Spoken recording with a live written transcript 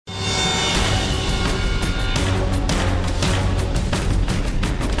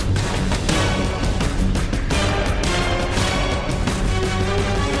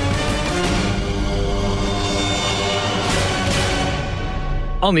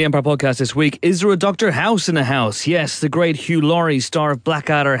On the Empire Podcast this week, is there a Dr. House in the house? Yes, the great Hugh Laurie, star of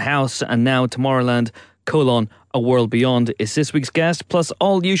Blackadder, House, and now Tomorrowland, A World Beyond, is this week's guest, plus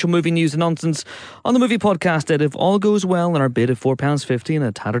all usual movie news and nonsense on the movie podcast that, if all goes well and our bid of £4.50 and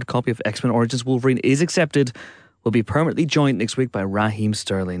a tattered copy of X-Men Origins Wolverine is accepted, will be permanently joined next week by Raheem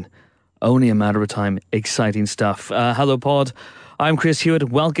Sterling. Only a matter of time. Exciting stuff. Hello, Pod. I'm Chris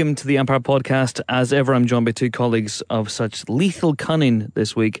Hewitt. Welcome to the Empire Podcast. As ever, I'm joined by two colleagues of such lethal cunning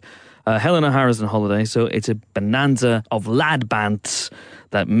this week. Helen O'Hara's on holiday, so it's a bonanza of lad bants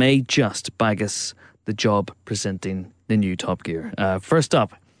that may just bag us the job presenting the new Top Gear. First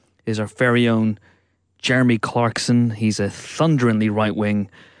up is our very own Jeremy Clarkson. He's a thunderingly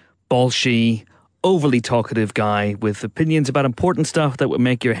right-wing, bolshy, overly talkative guy with opinions about important stuff that would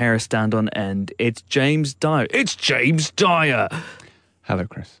make your hair stand on end. It's James Dyer. It's James Dyer! Hello,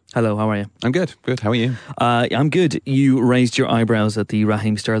 Chris. Hello, how are you? I'm good. Good. How are you? I'm good. You raised your eyebrows at the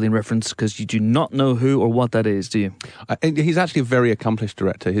Raheem Sterling reference because you do not know who or what that is, do you? He's actually a very accomplished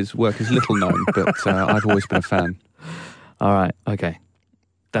director. His work is little known, but I've always been a fan. All right, okay.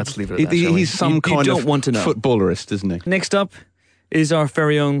 Let's leave it at that, He's some kind of footballerist, isn't he? Next up is our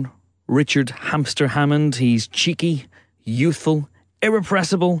very own Richard Hamster Hammond. He's cheeky, youthful,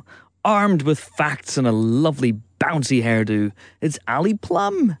 irrepressible, armed with facts and a lovely bouncy hairdo. It's Ali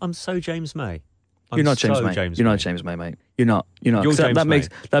Plum. I'm so James May. You're not James May. You're not James May, mate. You're not. You're James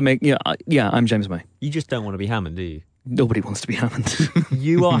May. Yeah, I'm James May. You just don't want to be Hammond, do you? Nobody wants to be Hammond.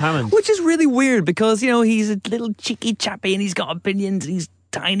 You are Hammond. Which is really weird because, he's a little cheeky chappy and he's got opinions and he's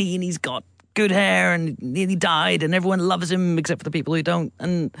tiny and he's got good hair and he died and everyone loves him except for the people who don't.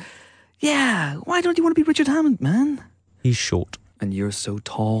 And yeah, why don't you want to be Richard Hammond, man? He's short. And you're so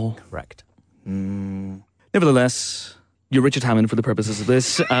tall. Correct. Nevertheless, you're Richard Hammond for the purposes of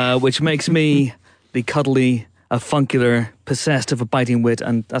this, which makes me the cuddly, avuncular, possessed of a biting wit,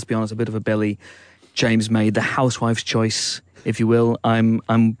 and let's be honest, a bit of a belly, James May, the housewife's choice, if you will. I'm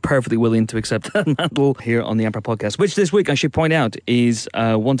perfectly willing to accept that mantle here on the Empire Podcast, which this week, I should point out, is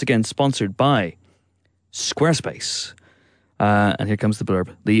once again sponsored by Squarespace. And here comes the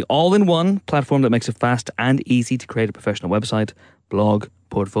blurb. The all-in-one platform that makes it fast and easy to create a professional website, blog,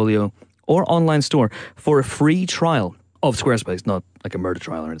 portfolio, or online store for a free trial of Squarespace, not like a murder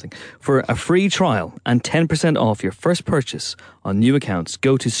trial or anything. For a free trial and 10% off your first purchase on new accounts,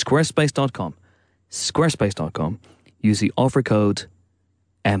 go to squarespace.com. Squarespace.com. Use the offer code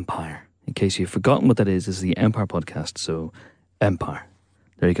EMPIRE. In case you've forgotten what that is the Empire Podcast, so EMPIRE.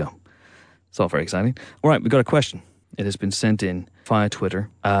 There you go. It's all very exciting. All right, we've got a question. It has been sent in via Twitter.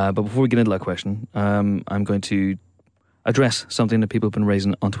 But before we get into that question, I'm going to address something that people have been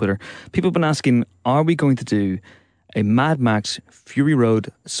raising on Twitter. People have been asking, are we going to do a Mad Max Fury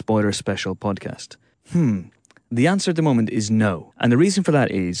Road spoiler special podcast? The answer at the moment is no. And the reason for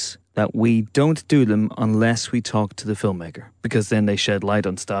that is that we don't do them unless we talk to the filmmaker, because then they shed light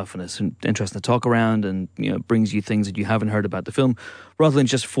on stuff and it's interesting to talk around and brings you things that you haven't heard about the film, rather than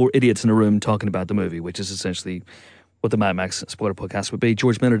just four idiots in a room talking about the movie, which is essentially what the Mad Max spoiler podcast would be.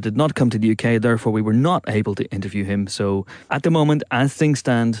 George Miller did not come to the UK, therefore we were not able to interview him. So at the moment, as things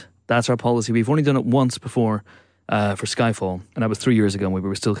stand, that's our policy. We've only done it once before for Skyfall, and that was 3 years ago, and we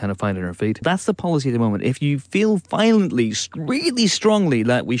were still kind of finding our feet. That's the policy at the moment. If you feel violently, really strongly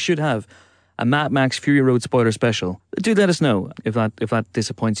that we should have a Mad Max Fury Road spoiler special, do let us know. If that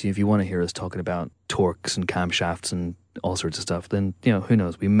disappoints you, if you want to hear us talking about torques and camshafts and all sorts of stuff, then who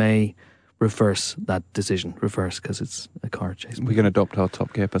knows, we may reverse that decision. Reverse, because it's a car chase. We're going to adopt our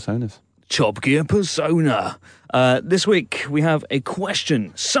Top Gear personas. Top Gear persona. This week we have a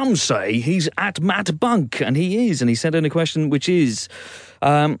question. Some say he's at Matt Bunk, and he is. And he sent in a question which is,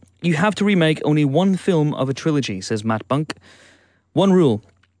 you have to remake only one film of a trilogy, says Matt Bunk. One rule.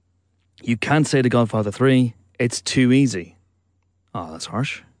 You can't say The Godfather 3. It's too easy. Oh, that's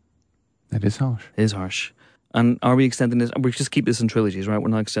harsh. It is harsh. It is harsh. And are we extending this? We just keep this in trilogies, right? We're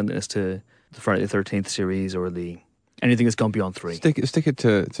not extending this to the Friday the 13th series or anything that's gone beyond 3. Stick it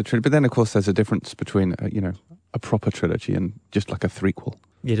to trilogy. But then, of course, there's a difference between, a proper trilogy and just like a threequel.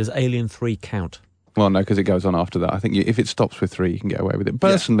 Yeah, does Alien 3 count? Well, no, because it goes on after that. I think if it stops with 3, you can get away with it.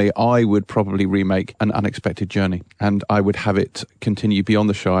 Personally, I would probably remake An Unexpected Journey, and I would have it continue beyond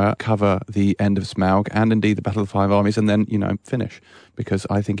the Shire, cover the end of Smaug, and indeed the Battle of the Five Armies, and then, finish. Because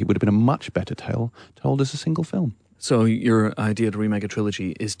I think it would have been a much better tale told as a single film. So your idea to remake a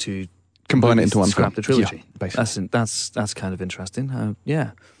trilogy is to combine it into one scrap film. The trilogy. Yeah, basically. That's kind of interesting.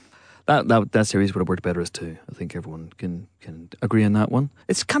 Yeah. That series would have worked better as 2. I think everyone can agree on that one.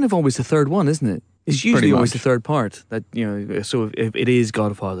 It's kind of always the third one, isn't it? It's usually always the third part. That so if it is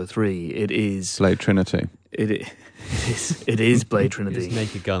Godfather 3, it is Blade Trinity. It is Blade It's Trinity.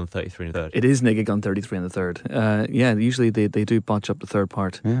 Naked Gun 33 and a third. It is Naked Gun 33 and the third. Yeah, usually they do botch up the third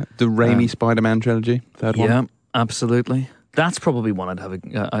part. Yeah. The Raimi Spider-Man trilogy, third one. Yeah, absolutely. That's probably one I'd have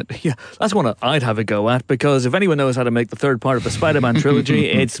that's one I'd have a go at, because if anyone knows how to make the third part of the Spider-Man trilogy,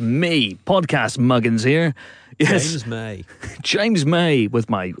 it's me, Podcast Muggins here. Yes, James May. James May with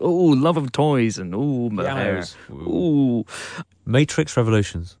my love of toys and my hair. Pianos. Ooh, Matrix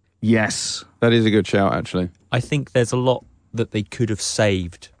Revolutions. yes. That is a good shout, actually. I think there's a lot that they could have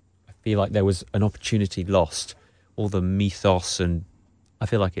saved. I feel like there was an opportunity lost. All the mythos, and I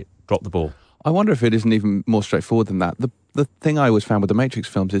feel like it dropped the ball. I wonder if it isn't even more straightforward than that. The thing I always found with the Matrix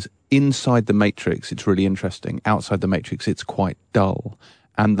films is inside the Matrix, it's really interesting. Outside the Matrix, it's quite dull.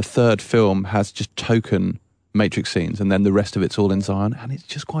 And the third film has just token Matrix scenes, and then the rest of it's all in Zion, and it's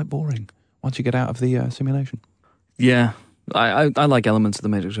just quite boring once you get out of the simulation. Yeah. I like elements of the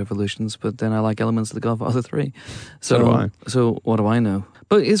Matrix Revolutions, but then I like elements of the Godfather 3. So do I. So what do I know?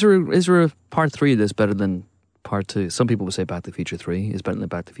 But is there a part 3 that's better than part 2? Some people would say Back to the Future 3 is better than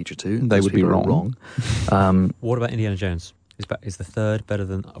Back to the Future 2. They Those would be people are wrong. What about Indiana Jones? Is the third better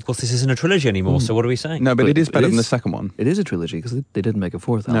than... Of course, this isn't a trilogy anymore, so what are we saying? No, but it is better than the is- second one. It is a trilogy because they didn't make a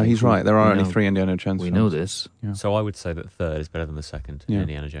fourth. No, Ali. he's right. There are We only know- 3 Indiana Jones We films. know this. Yeah. So I would say that the third is better than the second in Yeah.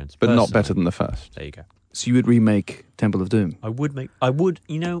 Indiana Jones. But not Personally. better than the first. There you go. So you would remake Temple of Doom? I would, I don't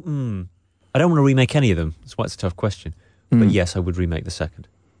want to remake any of them. That's why it's a tough question. But yes, I would remake the second.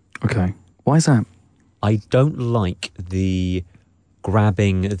 Okay. Why is that? I don't like the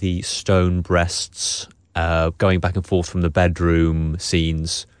grabbing the stone breasts, going back and forth from the bedroom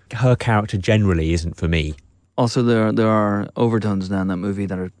scenes. Her character generally isn't for me. Also, there are overtones now in that movie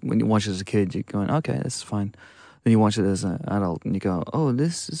that are, when you watch it as a kid, you're going, okay, this is fine. Then you watch it as an adult and you go, oh,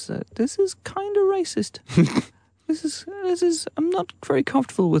 this is kind of racist. This is. I'm not very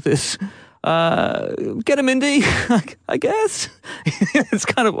comfortable with this. Get him, Indy. I guess it's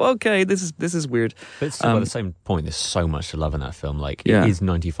kind of okay. This is weird. But still, at the same point, there's so much to love in that film. Like, Yeah. it is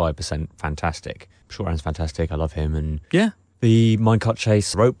 95% fantastic. Short Round's fantastic. I love him. And Yeah. the minecart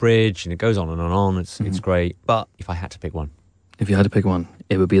chase, rope bridge, and it goes on and on. It's great. But if I had to pick one, If you had to pick one,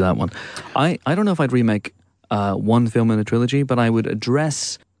 it would be that one. I don't know if I'd remake one film in a trilogy, but I would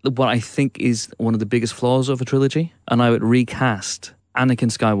address what I think is one of the biggest flaws of a trilogy, and I would recast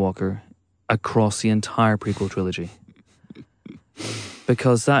Anakin Skywalker across the entire prequel trilogy.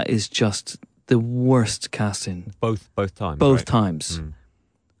 Because that is just the worst casting. both times. Both right? times.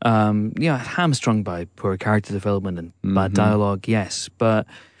 Hamstrung by poor character development and bad dialogue, yes. But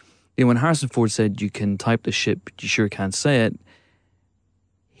when Harrison Ford said you can type the shit, but you sure can't say it,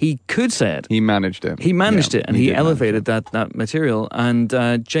 he could say it. He managed it. He managed it, and he did manage elevated that material. And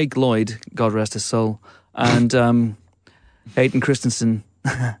Jake Lloyd, God rest his soul, and Hayden Christensen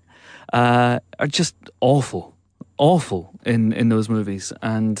are just awful in those movies.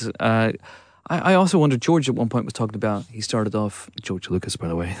 And I also wonder, George at one point was talking about, he started off, George Lucas, by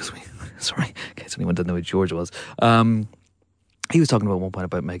the way, sorry, in case anyone didn't know who George was. He was talking about at one point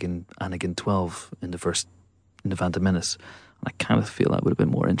about making Anakin 12 in the Phantom Menace. And I kind of feel that would have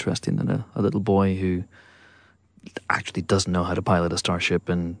been more interesting than a little boy who actually doesn't know how to pilot a starship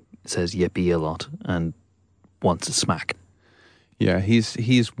and says yippee a lot and wants to smack. Yeah,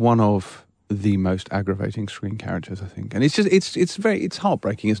 he's one of the most aggravating screen characters, I think, and it's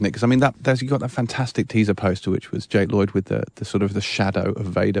heartbreaking, isn't it? Because I mean, you got that fantastic teaser poster, which was Jake Lloyd with the sort of the shadow of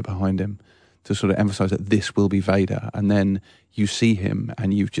Vader behind him, to sort of emphasise that this will be Vader, and then you see him,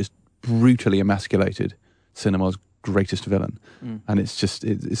 and you've just brutally emasculated cinema's greatest villain, and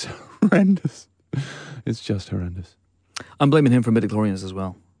it's horrendous. It's just horrendous. I'm blaming him for midichlorians as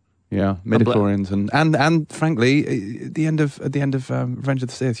well. Yeah, midichlorians and frankly, at the end of Revenge of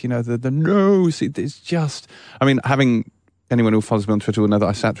the Sith, the nose. It's just. I mean, having anyone who follows me on Twitter will know that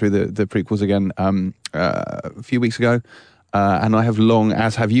I sat through the prequels again a few weeks ago, and I have long,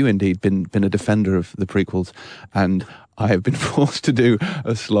 as have you indeed, been a defender of the prequels, and I have been forced to do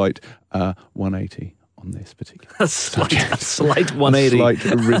a slight 180 on this particular A slight 180. a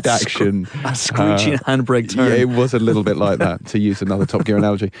slight redaction. A screeching handbrake turn. Yeah, it was a little bit like that, to use another Top Gear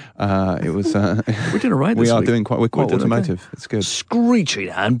analogy. It was. We're doing all right this We are week. doing we're quite We're doing automotive. It's good. Screeching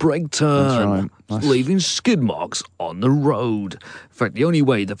handbrake turn. That's right. Leaving skid marks on the road. In fact, the only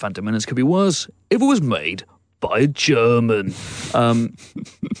way the Phantom Menace could be worse if it was made by a German.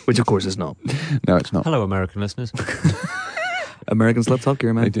 Which, of course, is not. No, it's not. Hello, American listeners. Americans love Top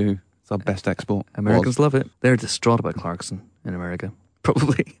Gear, man. They do. It's our best export. Americans love it. They're distraught about Clarkson in America.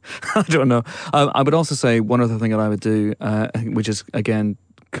 Probably. I don't know. I would also say one other thing that I would do, which is, again,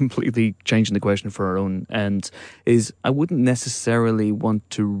 completely changing the question for our own end, is I wouldn't necessarily want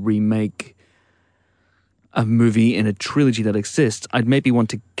to remake a movie in a trilogy that exists, I'd maybe want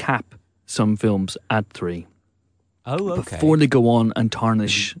to cap some films at 3. Oh, okay. Before they go on and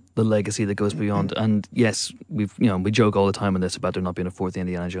tarnish the legacy that goes beyond. And yes, we joke all the time on this about there not being a 4th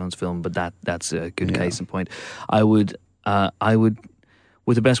Indiana Jones film, but that's a good case in point. I would,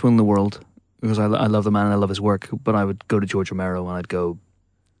 with the best will in the world, because I love the man and I love his work, but I would go to George Romero and I'd go,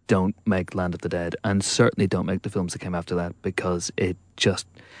 don't make Land of the Dead, and certainly don't make the films that came after that, because it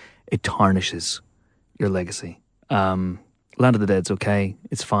tarnishes your legacy. Land of the Dead's okay,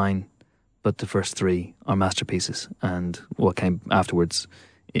 it's fine, but the first 3 are masterpieces, and what came afterwards,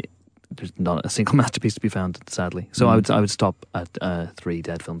 there's not a single masterpiece to be found, sadly. So I would stop at 3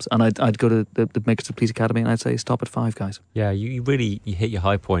 Dead films, and I'd go to the Makers of Police Academy, and I'd say stop at 5, guys. Yeah, you hit your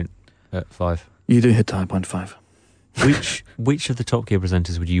high point at 5. You do hit the high point 5. Which of the Top Gear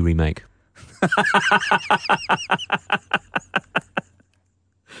presenters would you remake?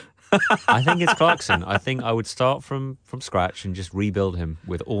 I think it's Clarkson. I think I would start from scratch and just rebuild him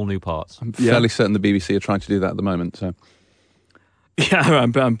with all new parts. I'm fairly certain the BBC are trying to do that at the moment. So, yeah,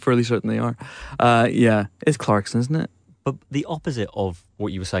 I'm fairly certain they are. Yeah, it's Clarkson, isn't it? But the opposite of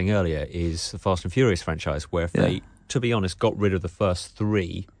what you were saying earlier is the Fast and Furious franchise, where if they, to be honest, got rid of the first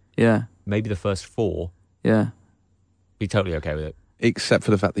 3, maybe the first 4, be totally okay with it. except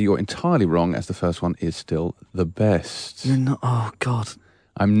for the fact that you're entirely wrong, as the first one is still the best. You're not. Oh God,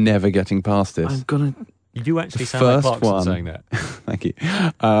 I'm never getting past this. I'm gonna. You do actually sound like Clarkson saying that. Thank you.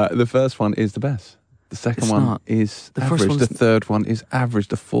 The first one is the best. The second one is average. The third one is average.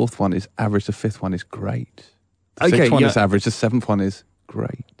 The fourth one is average. The fifth one is great. The sixth one is average. The seventh one is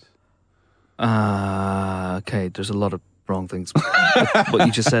great. Okay, there's a lot of wrong things. What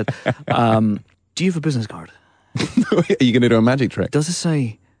you just said. Do you have a business card? Are you going to do a magic trick? Does it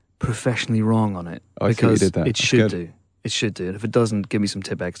say professionally wrong on it? I see you did that. It should do. It should do. And if it doesn't, give me some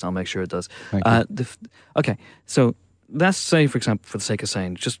Tipp-X and I'll make sure it does. Thank you. Okay, so let's say, for example, for the sake of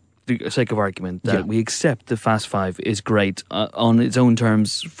saying, just the sake of argument, that we accept the Fast Five is great on its own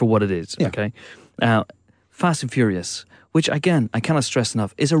terms for what it is. Okay, now Fast and Furious, which again I cannot stress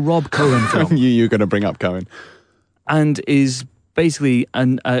enough, is a Rob Cohen film. I knew you were going to bring up Cohen, and is basically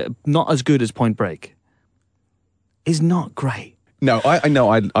not as good as Point Break. Is not great. No, I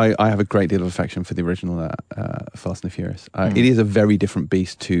know. I have a great deal of affection for the original Fast and the Furious. It is a very different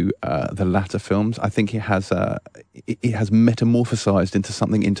beast to the latter films. I think it has metamorphosized into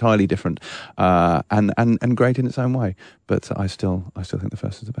something entirely different and great in its own way. But I still think the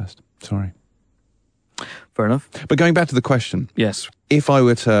first is the best. Sorry. Fair enough. But going back to the question, yes, if I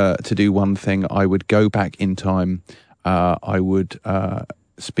were to do one thing, I would go back in time. I would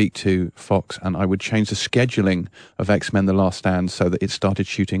speak to Fox and I would change the scheduling of X-Men The Last Stand so that it started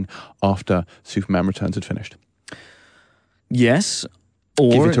shooting after Superman Returns had finished. Yes.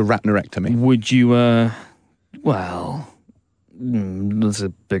 Or give it a Ratnerectomy. Would you, well, that's a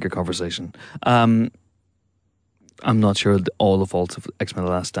bigger conversation. I'm not sure that all the faults of X-Men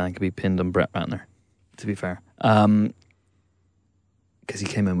The Last Stand can be pinned on Brett Ratner, to be fair. Because he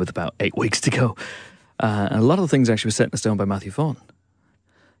came in with about 8 weeks to go. And a lot of the things actually were set in stone by Matthew Vaughn.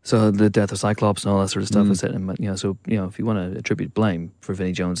 So the death of Cyclops and all that sort of stuff was set in, so, if you want to attribute blame for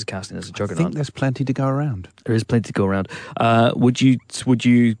Vinnie Jones' casting as a Juggernaut. I think there's plenty to go around. There is plenty to go around. Would you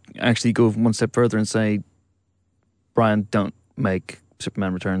actually go one step further and say, Brian, don't make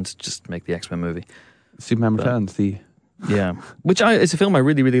Superman Returns, just make the X-Men movie? Superman Returns, Yeah. Which it's a film I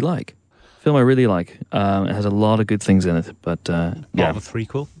really, really like. It has a lot of good things in it, but Part of a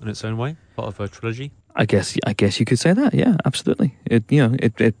threequel in its own way, part of a trilogy. I guess you could say that. Yeah, absolutely. It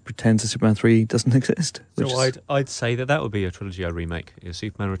pretends that Superman 3 doesn't exist. So I'd say that would be a trilogy I'd remake.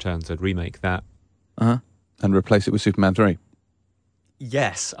 Superman Returns, I'd remake that. And replace it with Superman 3.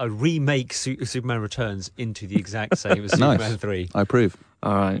 Yes, I'd remake Superman Returns into the exact same as Superman 3. I approve.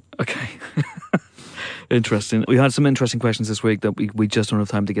 All right. Okay. Interesting. We had some interesting questions this week that we just don't have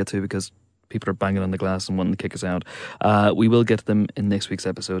time to get to because people are banging on the glass and wanting to kick us out. We will get to them in next week's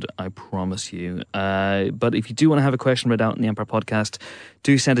episode, I promise you. But if you do want to have a question read out in the Empire Podcast,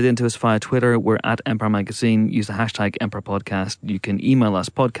 do send it in to us via Twitter. We're at Empire Magazine. Use the hashtag Empire Podcast. You can email us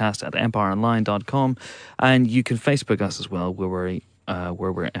podcast@empireonline.com, and you can Facebook us as well, where we're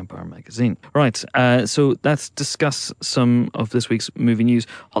Empire Magazine. Right, so let's discuss some of this week's movie news.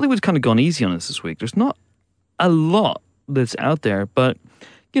 Hollywood's kind of gone easy on us this week. There's not a lot that's out there, but,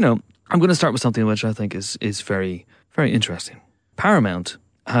 I'm going to start with something which I think is very, very interesting. Paramount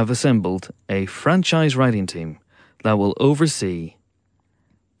have assembled a franchise writing team that will oversee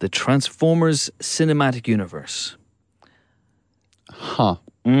the Transformers cinematic universe. Huh.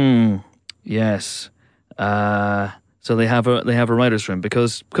 Yes. So they have a writer's room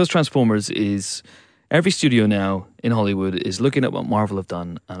because Transformers is Every studio now in Hollywood is looking at what Marvel have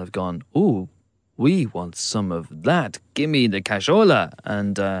done and have gone, ooh, we want some of that. Give me the cashola.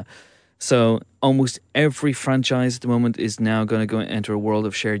 And so almost every franchise at the moment is now going to go enter a world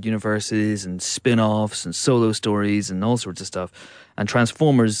of shared universes and spin-offs and solo stories and all sorts of stuff. And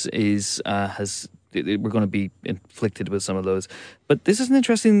Transformers we're going to be inflicted with some of those. But this is an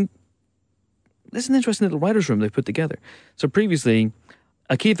interesting little writer's room they've put together. So previously,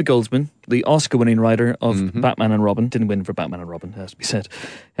 Akiva Goldsman, the Oscar-winning writer of Batman and Robin, didn't win for Batman and Robin, it has to be said.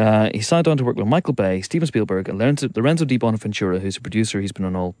 He signed on to work with Michael Bay, Steven Spielberg, and Lorenzo Di Bonaventura, who's a producer. He's been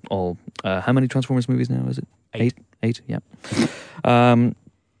on all how many Transformers movies now, is it? Eight, yeah. And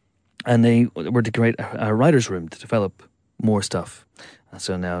they were to create a writer's room to develop more stuff.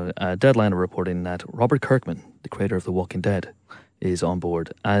 So now Deadline are reporting that Robert Kirkman, the creator of The Walking Dead, is on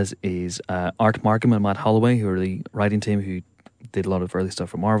board, as is Art Markham and Matt Holloway, who are the writing team who did a lot of early stuff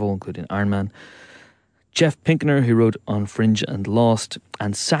for Marvel, including Iron Man. Jeff Pinkner, who wrote on Fringe and Lost,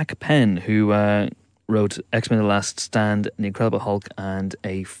 and Zach Penn, who wrote X-Men The Last Stand, The Incredible Hulk, and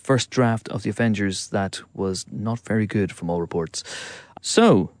a first draft of The Avengers that was not very good from all reports.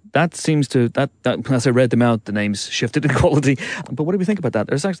 So that seems to, that as I read them out, the names shifted in quality. But what do we think about that?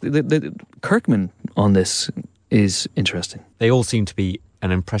 There's actually, the Kirkman on this is interesting. They all seem to be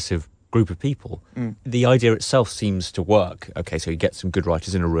an impressive group of people. The idea itself seems to work. Okay, so you get some good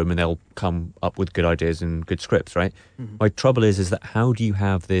writers in a room and they'll come up with good ideas and good scripts, right? My trouble is that how do you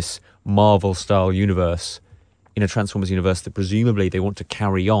have this Marvel-style universe in a Transformers universe that presumably they want to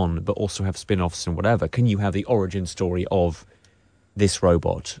carry on but also have spin-offs and whatever? Can you have the origin story of this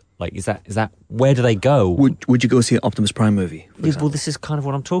robot? Like, is that where do they go? Would you go see an Optimus Prime movie? Well, this is kind of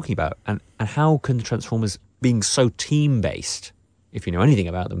what I'm talking about. And how can the Transformers, being so team-based, if you know anything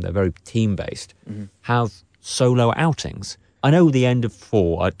about them, they're very team-based, have solo outings? I know the end of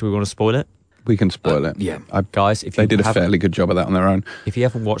 4. Do we want to spoil it? We can spoil it. Yeah. Guys, if they did a fairly good job of that on their own. If you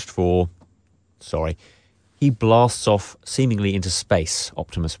haven't watched 4, sorry. He blasts off seemingly into space,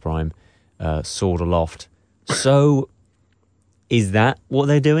 Optimus Prime, sword aloft. So is that what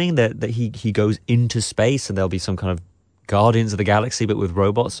they're doing? That he goes into space and there'll be some kind of Guardians of the Galaxy, but with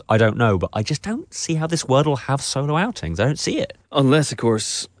robots? I don't know, but I just don't see how this world will have solo outings. I don't see it. Unless, of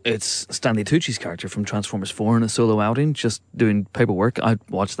course, it's Stanley Tucci's character from Transformers 4 in a solo outing, just doing paperwork. I'd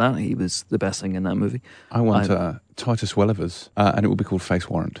watch that. He was the best thing in that movie. I want Titus Welliver's, and it will be called Face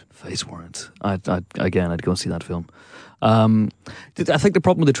Warrant. Face Warrant. I'd go and see that film. I think the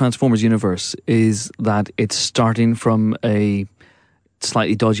problem with the Transformers universe is that it's starting from a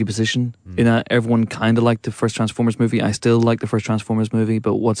slightly dodgy position. Everyone kind of liked the first Transformers movie. I still like the first Transformers movie,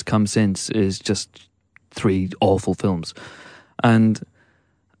 but what's come since is just 3 awful films. And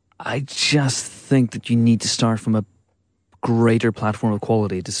I just think that you need to start from a greater platform of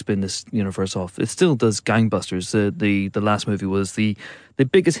quality to spin this universe off. It still does gangbusters. The last movie was the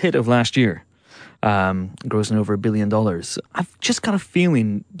biggest hit of last year, grossing over $1 billion. I've just got a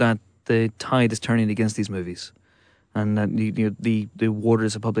feeling that the tide is turning against these movies. And that the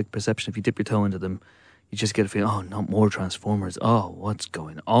waters of public perception, if you dip your toe into them, you just get a feeling, oh, not more Transformers. Oh, what's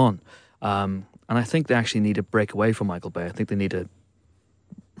going on? And I think they actually need to break away from Michael Bay. I think they need to,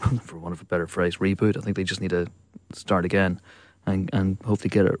 for want of a better phrase, reboot. I think they just need to start again and hopefully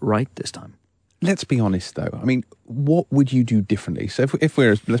get it right this time. Let's be honest, though. I mean, what would you do differently? So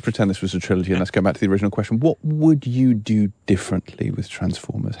let's pretend this was a trilogy and let's go back to the original question. What would you do differently with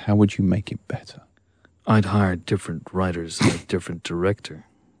Transformers? How would you make it better? I'd hire different writers and a different director.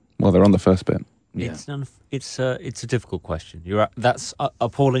 Well, they're on the first bit. Yeah. It's a difficult question. That's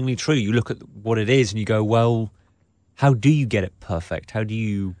appallingly true. You look at what it is and you go, well, how do you get it perfect? How do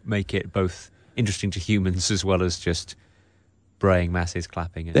you make it both interesting to humans as well as just braying masses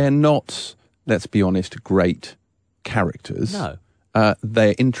clapping? They're not, let's be honest, great characters. No.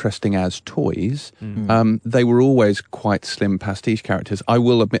 They're interesting as toys. They were always quite slim pastiche characters. I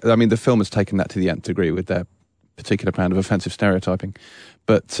will admit, I mean, the film has taken that to the nth degree with their particular brand of offensive stereotyping.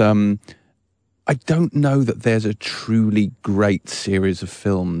 But I don't know that there's a truly great series of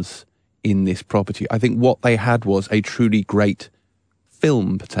films in this property. I think what they had was a truly great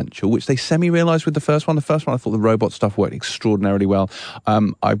film potential, which they semi-realised with the first one. The first one, I thought the robot stuff worked extraordinarily well.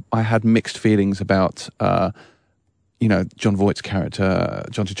 I had mixed feelings about John Voight's character,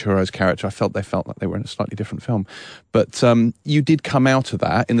 John Turturro's character. I felt like they were in a slightly different film. But you did come out of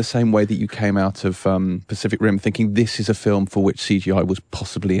that in the same way that you came out of Pacific Rim thinking this is a film for which CGI was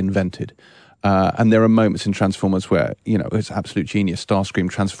possibly invented. And there are moments in Transformers where, it's absolute genius. Starscream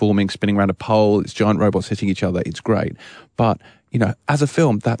transforming, spinning around a pole, it's giant robots hitting each other. It's great. But, as a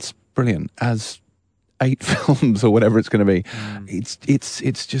film, that's brilliant. As 8 films or whatever it's going to be.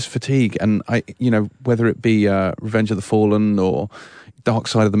 It's just fatigue. And whether it be Revenge of the Fallen or Dark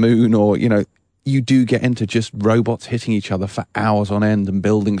Side of the Moon, or you do get into just robots hitting each other for hours on end and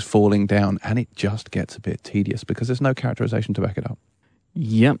buildings falling down, and it just gets a bit tedious because there's no characterization to back it up.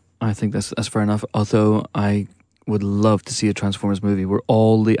 Yep, I think that's fair enough. Although I would love to see a Transformers movie where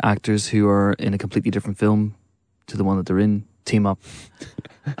all the actors who are in a completely different film to the one that they're in team up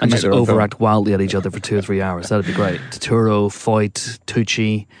and just overact wildly at each other for 2 or 3 hours. That'd be great. Totoro, Foyt,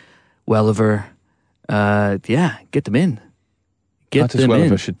 Tucci, Welliver. Get them in. Titus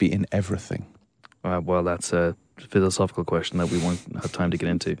Welliver should be in everything. Well, that's a philosophical question that we won't have time to get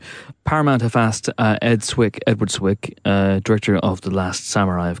into. Paramount have asked Edward Zwick, director of The Last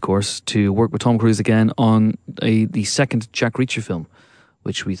Samurai, of course, to work with Tom Cruise again on the second Jack Reacher film,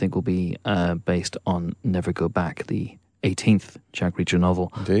 which we think will be based on Never Go Back, the 18th Jack Reacher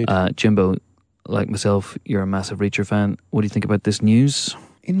novel. Indeed. Jimbo, like myself, you're a massive Reacher fan. What do you think about this news?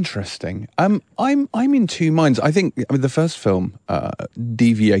 Interesting. I'm in two minds. I think the first film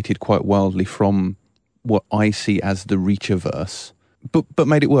deviated quite wildly from what I see as the Reacherverse, but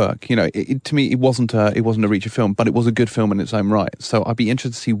made it work. To me, it wasn't a Reacher film, but it was a good film in its own right. So I'd be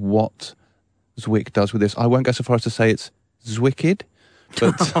interested to see what Zwick does with this. I won't go so far as to say it's Zwicked,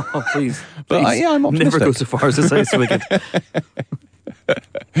 but please. But I'm optimistic. Never go so far as to say Zwicked.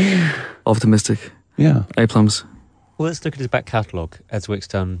 Optimistic. Yeah. A-plums. Well, let's look at his back catalogue. Ed Zwick's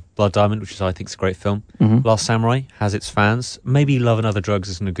done Blood Diamond, which I think is a great film. Mm-hmm. Last Samurai has its fans. Maybe Love and Other Drugs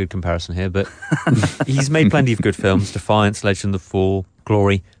isn't a good comparison here, but he's made plenty of good films. Defiance, Legend of the Fall,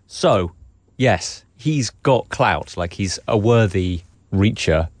 Glory. So, yes, he's got clout. Like, he's a worthy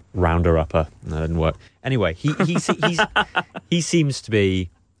Reacher rounder-upper. No, that didn't work. Anyway, he seems to be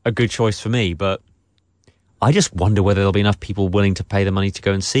a good choice for me, but I just wonder whether there'll be enough people willing to pay the money to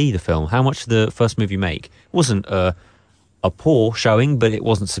go and see the film. How much did the first movie make? It wasn't a poor showing, but it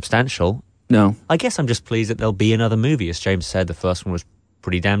wasn't substantial. No. I guess I'm just pleased that there'll be another movie. As James said, the first one was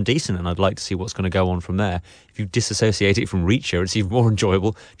pretty damn decent, and I'd like to see what's going to go on from there. If you disassociate it from Reacher, it's even more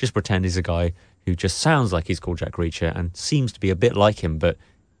enjoyable. Just pretend he's a guy who just sounds like he's called Jack Reacher and seems to be a bit like him, but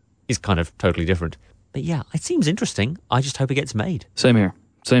is kind of totally different. But yeah, it seems interesting. I just hope it gets made. Same here.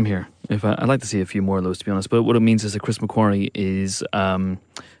 I'd like to see a few more of those, to be honest. But what it means is that Chris McQuarrie is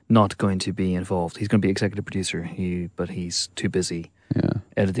not going to be involved. He's going to be executive producer, but he's too busy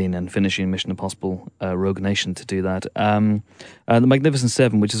editing and finishing Mission Impossible Rogue Nation to do that. The Magnificent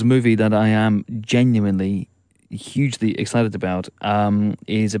Seven, which is a movie that I am genuinely hugely excited about,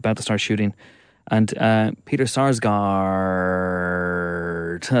 is about to start shooting. And Peter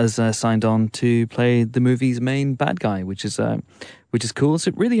Sarsgaard has signed on to play the movie's main bad guy, which is cool. It's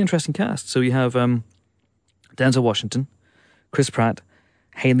a really interesting cast. So you have Denzel Washington, Chris Pratt,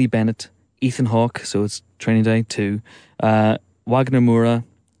 Haley Bennett, Ethan Hawke, so it's Training Day 2, Wagner Moura,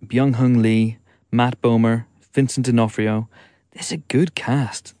 Byung-Hun Lee, Matt Bomer, Vincent D'Onofrio. It's a good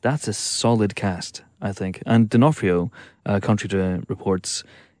cast. That's a solid cast, I think. And D'Onofrio, contrary to reports,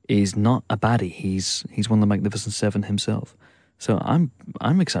 is not a baddie. He's one of the Magnificent Seven himself. So I'm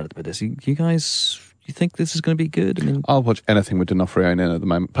excited about this. You guys, you think this is going to be good? I mean, I'll watch anything with D'Onofrio in it at the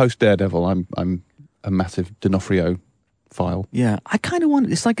moment. Post Daredevil, I'm a massive D'Onofrio file. Yeah, I kind of want.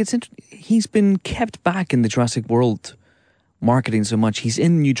 He's been kept back in the Jurassic World marketing so much. He's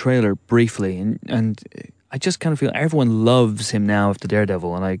in the new trailer briefly, and I just kind of feel everyone loves him now after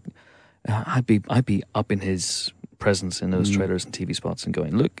Daredevil, and I'd be up in his presence in those trailers and TV spots and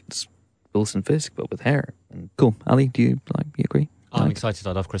going, look, it's Wilson Fisk but with hair. And cool. Ali, do you agree? I'm excited.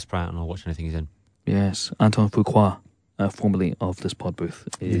 I love Chris Pratt and I'll watch anything he's in. Yes, Anton Fuqua, formerly of this pod booth,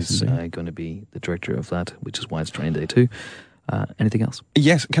 is going to be the director of that, which is why it's Training Day 2. Anything else?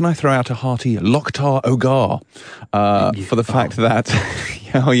 Yes, can I throw out a hearty Loktar Ogar for the fact that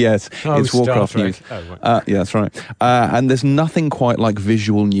it's Warcraft news. Yeah, that's right. And there's nothing quite like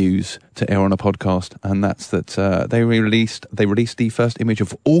visual news to air on a podcast, and that's that they released the first image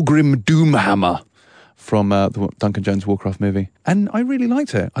of Orgrim Doomhammer from the Duncan Jones Warcraft movie. And I really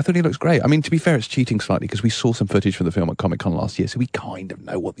liked it. I thought he looks great. I mean, to be fair, it's cheating slightly because we saw some footage from the film at Comic-Con last year, so we kind of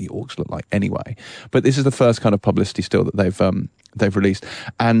know what the orcs look like anyway. But this is the first kind of publicity still that they've released.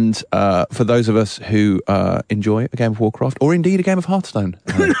 And for those of us who enjoy a game of Warcraft, or indeed a game of Hearthstone.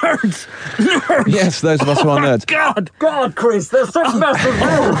 Nerds! Yes, those of us who are nerds. God, Chris, they're such massive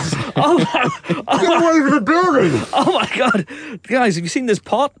rules! Get away from the building! Oh my God. Guys, have you seen this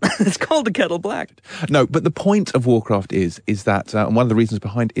pot? It's called the Kettle Black. No, but the point of Warcraft is that, and one of the reasons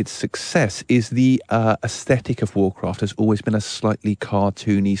behind its success is the aesthetic of Warcraft has always been a slightly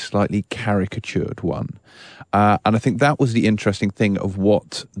cartoony, slightly caricatured one. And I think that was the interesting interesting thing of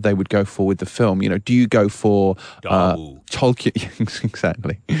what they would go for with the film. You know, do you go for Tolkien?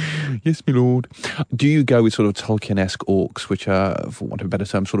 Exactly. Yes, my lord. Do you go with sort of Tolkien-esque orcs, which are, for want of a better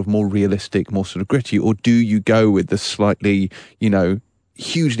term, sort of more realistic, more sort of gritty, or do you go with the slightly, you know,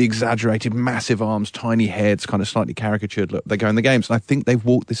 hugely exaggerated, massive arms, tiny heads, kind of slightly caricatured look they go in the games? And I think they've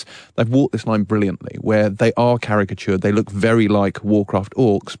walked this line brilliantly, where they are caricatured, they look very like Warcraft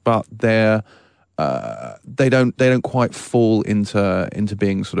orcs, but they don't quite fall into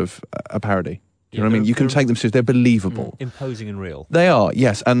being sort of a parody. You know what I mean? You can take them seriously. They're believable. Imposing and real. They are,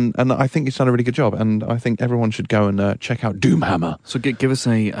 yes. And I think it's done a really good job. And I think everyone should go and check out Doomhammer. So give us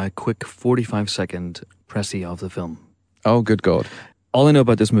a quick 45-second précis of the film. Oh, good God. All I know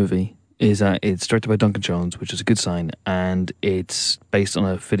about this movie is it's directed by Duncan Jones, which is a good sign, and it's based on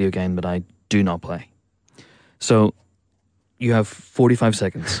a video game that I do not play. So you have 45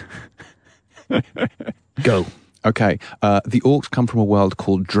 seconds. Go. Okay, the orcs come from a world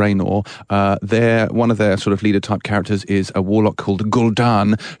called Draenor. One of their sort of leader-type characters is a warlock called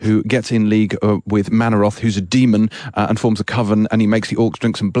Gul'dan, who gets in league with Manaroth, who's a demon, and forms a coven, and he makes the orcs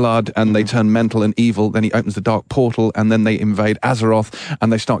drink some blood, and they turn mental and evil. Then he opens the dark portal, and then they invade Azeroth,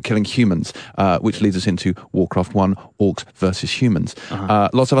 and they start killing humans, which leads us into Warcraft 1, Orcs versus Humans.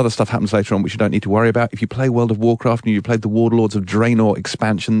 Lots of other stuff happens later on, which you don't need to worry about. If you play World of Warcraft and you played the Warlords of Draenor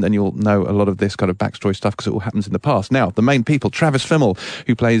expansion, then you'll know a lot of this kind of backstory stuff, because it all happens in the past. Now, the main people, Travis Fimmel,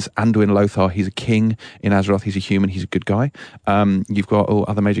 who plays Anduin Lothar. He's a king in Azeroth. He's a human. He's a good guy. You've got all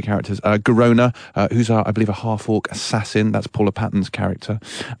other major characters. Garona, who's, I believe, a half-orc assassin. That's Paula Patton's character.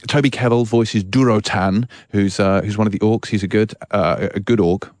 Toby Kebbell voices Durotan, who's one of the orcs. He's a good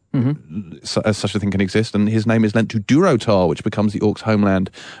orc. Mm-hmm. As such a thing can exist, and his name is lent to Durotar, which becomes the orcs' homeland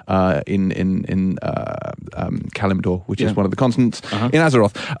in Kalimdor, which is one of the continents in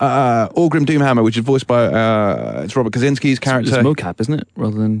Azeroth. Orgrim Doomhammer, which is voiced by it's Robert Kaczynski's character. It's mocap, isn't it?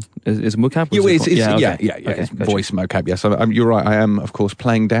 Rather than is it mocap? It's voice mocap. Yes, you're right. I am, of course,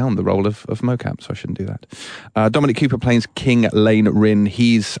 playing down the role of mocap, so I shouldn't do that. Dominic Cooper plays King Lane Rin.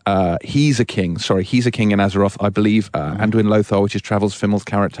 He's a king. Sorry, he's a king in Azeroth, I believe. Anduin Lothar, which is Travels Fimmel's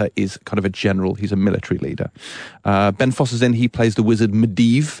character, is kind of a general. He's a military leader. Ben Foster's in. He plays the wizard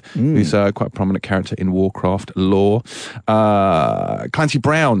Medivh, who's quite a prominent character in Warcraft lore. Clancy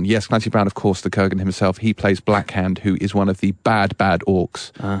Brown, of course, the Kurgan himself. He plays Blackhand, who is one of the bad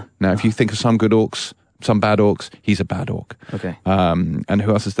orcs. Now, if you think of some good orcs, some bad orcs, he's a bad orc. Okay. And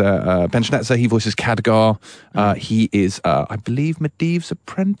who else is there? Ben Schnetzer, he voices Khadgar. He is, I believe, Medivh's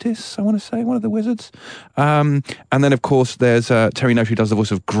apprentice, I want to say, one of the wizards. And then, of course, there's Terry Note, who does the voice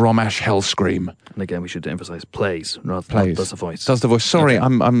of Gromash Hellscream. And again, we should emphasise plays rather than does the voice. Does the voice. Sorry, okay.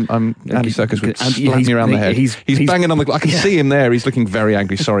 I'm Andy Serkis would slap me around the head. He's banging on the... I can see him there. He's looking very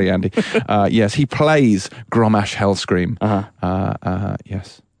angry. Sorry, Andy. Yes, he plays Gromash Hellscream.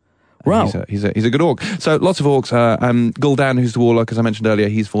 Yes. Wow. He's a good orc. So lots of orcs. Gul'dan, who's the warlock, as I mentioned earlier,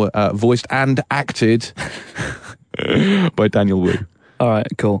 he's voiced and acted by Daniel Wu. All right,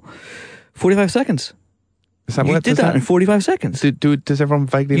 cool. 45 seconds. Is that you did that in 45 seconds. Does everyone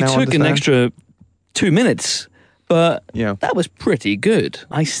vaguely now understand? You took an extra 2 minutes, but that was pretty good.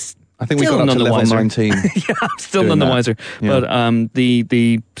 I think we got up to level 19. Yeah, I'm still none the wiser. Yeah. But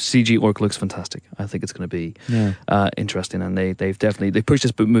the CG orc looks fantastic. I think it's going to be interesting, and they've pushed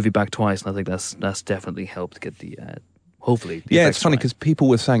this movie back twice, and I think that's definitely helped get the hopefully. The it's funny because people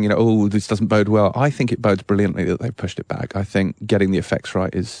were saying, this doesn't bode well. I think it bodes brilliantly that they pushed it back. I think getting the effects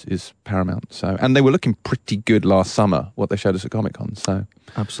right is paramount. So, and they were looking pretty good last summer, what they showed us at Comic-Con. So,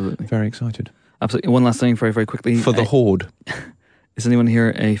 absolutely, very excited. Absolutely. One last thing, very very quickly, for the Horde. Is anyone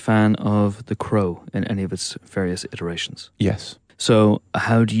here a fan of The Crow in any of its various iterations? Yes. So,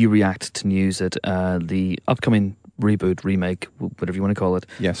 how do you react to news that the upcoming reboot, remake, whatever you want to call it,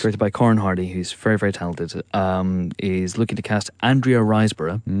 directed by Corin Hardy, who's very, very talented, is looking to cast Andrea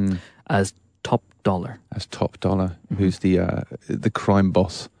Riseborough as top dollar. Who's the crime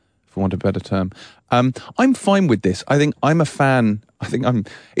boss, for want of a better term. I'm fine with this. I think I'm a fan.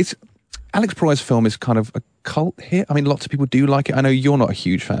 Alex Proyer's film is kind of a cult hit. I mean, lots of people do like it. I know you're not a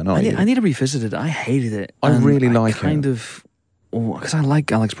huge fan, are you? I need to revisit it. I hated it. I really like it. Because I like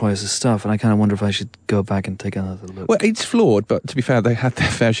Alex Proyer's stuff, and I kind of wonder if I should go back and take another look. Well, it's flawed, but to be fair, they had their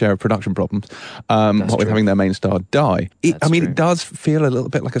fair share of production problems, with having their main star die. It does feel a little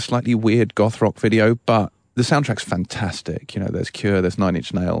bit like a slightly weird goth rock video, but the soundtrack's fantastic. There's Cure, there's Nine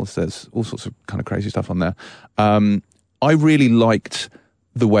Inch Nails, there's all sorts of kind of crazy stuff on there. I really liked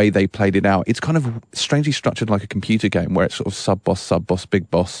the way they played it out. It's kind of strangely structured like a computer game where it's sort of sub-boss, big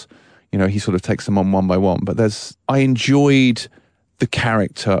boss. He sort of takes them on one by one. But I enjoyed the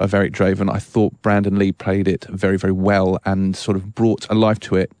character of Eric Draven. I thought Brandon Lee played it very, very well and sort of brought a life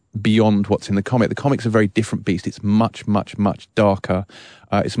to it beyond what's in the comic. The comic's a very different beast. It's much, much, much darker.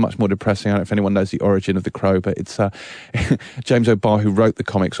 It's much more depressing. I don't know if anyone knows the origin of the Crow, but it's James O'Barr, who wrote the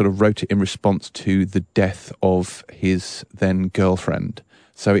comic, sort of wrote it in response to the death of his then girlfriend.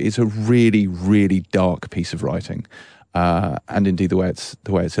 So it's a really, really dark piece of writing. And indeed the way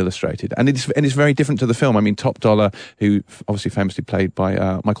it's illustrated, and it's very different to the film. I mean, Top Dollar, who obviously famously played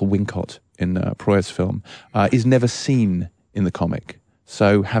by Michael Wincott in Proyas' film, is never seen in the comic.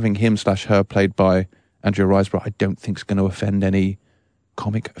 So having him/her played by Andrea Riseborough, I don't think is going to offend any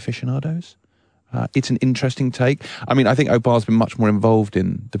comic aficionados. It's an interesting take. I mean, I think O'Barr's been much more involved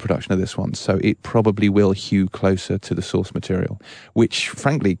in the production of this one, so it probably will hew closer to the source material, which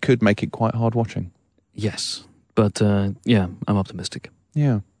frankly could make it quite hard watching. Yes. But, yeah, I'm optimistic.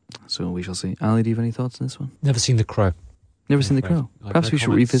 Yeah. So we shall see. Ali, do you have any thoughts on this one? Never seen The Crow. Never seen The Crow. Perhaps we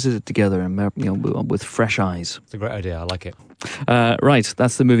should revisit it together and, with fresh eyes. It's a great idea. I like it. Right,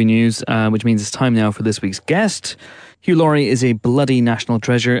 that's the movie news, which means it's time now for this week's guest. Hugh Laurie is a bloody national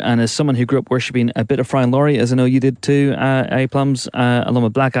treasure, and as someone who grew up worshipping a bit of Fry and Laurie, as I know you did too, Plums, along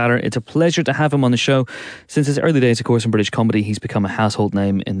with Blackadder, it's a pleasure to have him on the show. Since his early days, of course, in British comedy, he's become a household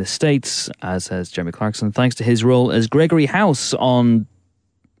name in the States, as has Jeremy Clarkson, thanks to his role as Gregory House on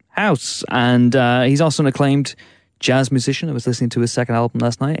House. And he's also an acclaimed jazz musician. I was listening to his second album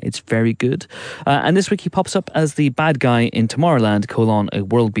last night. It's very good. And this week he pops up as the bad guy in Tomorrowland, A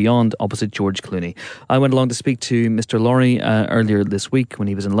World Beyond, opposite George Clooney. I went along to speak to Mr. Laurie earlier this week when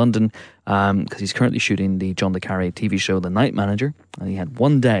he was in London, because he's currently shooting the John le Carré TV show The Night Manager, and he had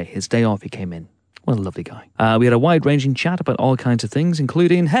one day, his day off, he came in. What a lovely guy. We had a wide-ranging chat about all kinds of things,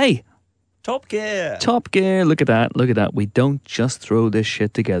 including, hey, Top Gear. Top Gear. Look at that. We don't just throw this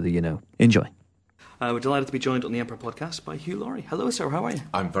shit together, you know. Enjoy. We're delighted to be joined on the Emperor Podcast by Hugh Laurie. Hello, sir. How are you?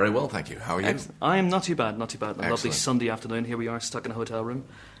 I'm very well, thank you. How are you? I am not too bad. A lovely Sunday afternoon. Here we are, stuck in a hotel room.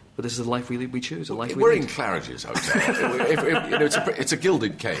 But this is the life we choose. We're in Claridge's hotel. It's a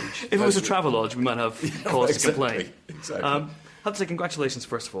gilded cage. If it was a Travelodge, we might have cause to complain. Exactly. I have to say congratulations,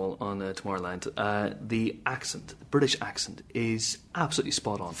 first of all, on Tomorrowland. The British accent, is absolutely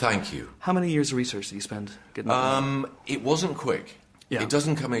spot on. Thank you. How many years of research did you spend getting that? It wasn't quick. Yeah. It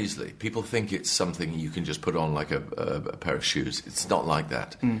doesn't come easily. People think it's something you can just put on like a pair of shoes. It's not like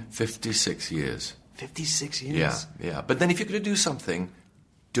that. 56 years. 56 years? Yeah. But then if you're going to do something,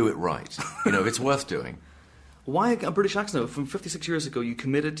 do it right. It's worth doing. Why a British accent? From 56 years ago, you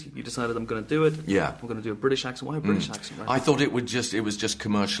committed, you decided, I'm going to do it. Yeah. I'm going to do a British accent. Why a British accent? Right? I thought it was just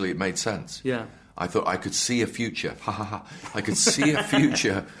commercially, it made sense. Yeah. I thought I could see a future. I could see a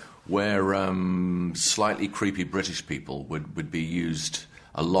future where slightly creepy British people would be used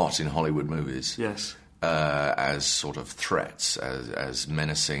a lot in Hollywood movies. Yes. As sort of threats, as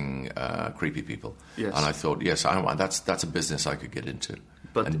menacing, creepy people. Yes. And I thought, yes, that's a business I could get into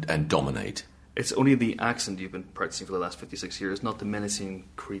and dominate. It's only the accent you've been practicing for the last 56 years, not the menacing,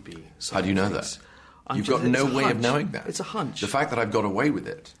 creepy side. How do you know that? You've got no way of knowing that. It's a hunch. The fact that I've got away with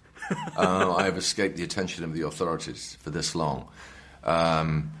it, I have escaped the attention of the authorities for this long.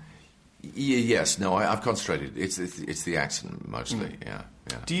 Yes, no, I've concentrated. It's the accent mostly. Yeah.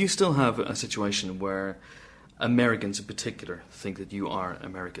 Do you still have a situation where Americans in particular think that you are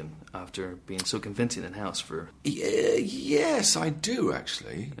American after being so convincing in House for? Yes, I do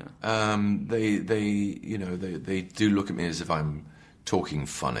actually. Yeah. They do look at me as if I'm talking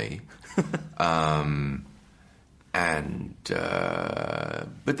funny, but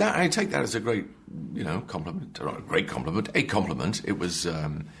that I take that as a great compliment. Or not a great compliment, a compliment. It was.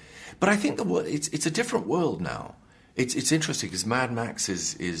 But I think it's a different world now. It's interesting because Mad Max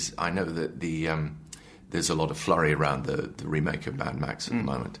is I know that there's a lot of flurry around the remake of Mad Max at the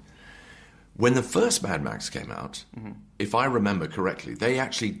moment. When the first Mad Max came out, if I remember correctly, they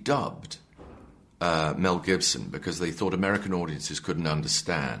actually dubbed Mel Gibson because they thought American audiences couldn't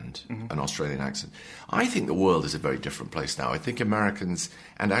understand an Australian accent. I think the world is a very different place now. I think Americans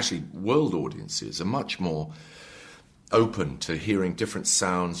and actually world audiences are much more open to hearing different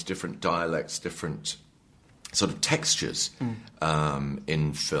sounds, different dialects, different sort of textures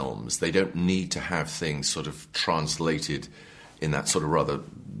in films. They don't need to have things sort of translated in that sort of rather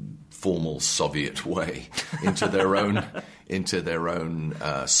formal Soviet way into their own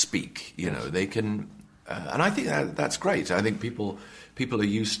speak. They can, and I think that's great. I think people are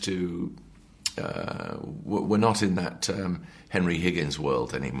used to. We're not in that Henry Higgins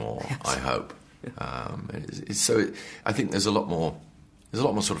world anymore. Yes. I hope. I think there's a lot more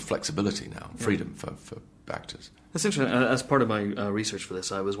sort of flexibility now, freedom for actors. That's interesting. As part of my research for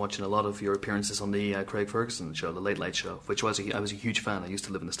this, I was watching a lot of your appearances on the Craig Ferguson show, the Late Late Show, which I was a huge fan. I used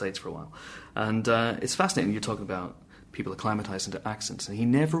to live in the States for a while. And it's fascinating you're talking about people acclimatised into accents, and he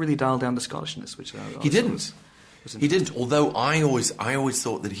never really dialed down the Scottishness, which he didn't. He didn't, although I always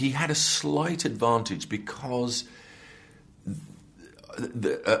thought that he had a slight advantage because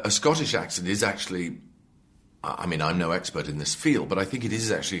a Scottish accent is actually, I mean, I'm no expert in this field, but I think it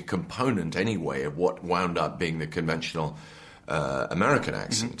is actually a component anyway of what wound up being the conventional American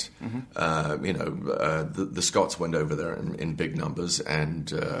accent. The Scots went over there in big numbers,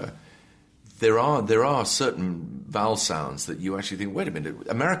 and there are certain vowel sounds that you actually think, wait a minute,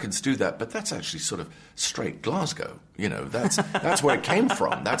 Americans do that, but that's actually sort of straight Glasgow. That's where it came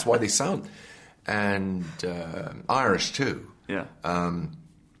from. That's why they sound. And Irish too. Yeah.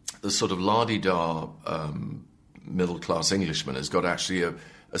 The sort of la-di-da middle-class Englishman has got actually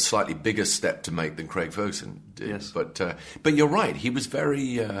a slightly bigger step to make than Craig Ferguson did. Yes. But you're right, he was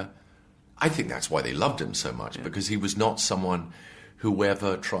very... I think that's why they loved him so much, because he was not someone who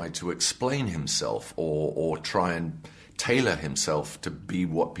ever tried to explain himself or try and tailor himself to be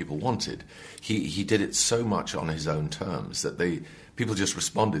what people wanted. He did it so much on his own terms that people just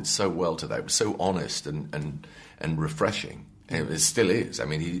responded so well to that. It was so honest and refreshing. And it still is. I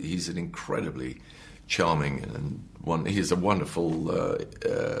mean, he's an incredibly charming and he's a wonderful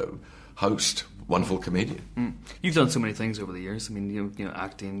host, wonderful comedian. Mm. You've done so many things over the years. I mean, you know,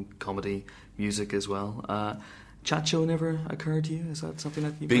 acting, comedy, music as well. Chat show never occurred to you? Is that something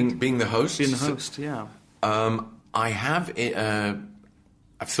that you being the host? Being the host, yeah. I have.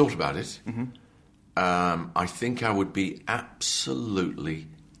 I've thought about it. Mm-hmm. I think I would be absolutely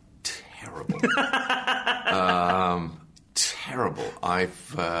terrible. Terrible.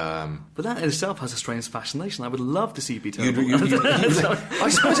 But that in itself has a strange fascination. I would love to see you be terrible. I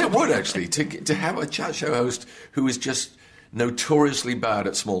suppose it would, actually, to have a chat show host who is just notoriously bad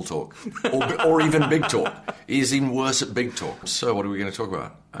at small talk, or even big talk. He is even worse at big talk. So what are we going to talk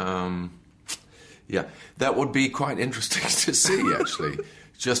about? Yeah, that would be quite interesting to see, actually.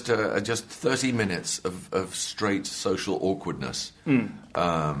 Just 30 minutes of straight social awkwardness.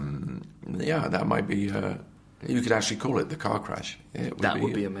 Yeah, that might be... you could actually call it the car crash. That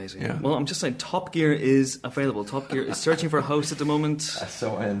would be amazing. Yeah. Well, I'm just saying, Top Gear is available. Top Gear is searching for a host at the moment.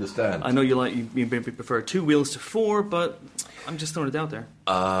 So I understand. I know you prefer 2 wheels to 4, but I'm just throwing it out there.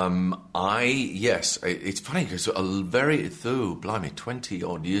 Yes. It's funny because blimey, 20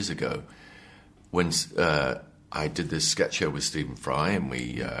 odd years ago, when I did this sketch show with Stephen Fry, and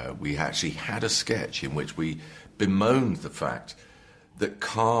we actually had a sketch in which we bemoaned the fact that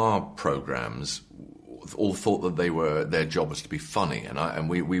car programs all thought that their job was to be funny, and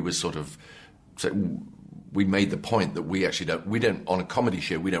we were sort of, so we made the point that we don't on a comedy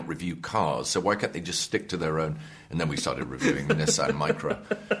show we don't review cars, so why can't they just stick to their own? And then we started reviewing the Nissan Micra.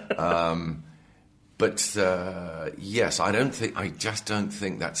 Yes, I just don't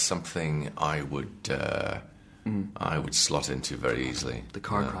think that's something I would slot into very easily. The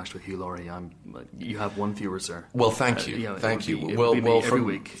car crash with Hugh Laurie. You have one viewer, sir. Well, thank you, thank you. Every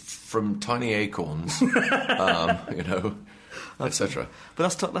week from Tiny Acorns, etc.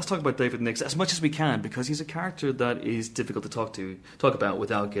 But let's talk about David Nix as much as we can, because he's a character that is difficult to talk about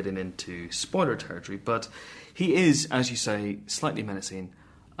without getting into spoiler territory. But he is, as you say, slightly menacing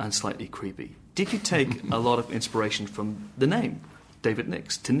and slightly creepy. Did you take a lot of inspiration from the name David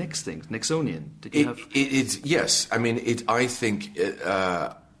Nix to Nix things, Nixonian? Did you have? Yes. I mean, I think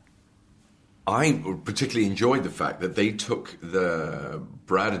I particularly enjoyed the fact that they took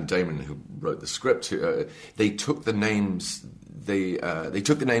Brad and Damon, who wrote the script. They took the names. They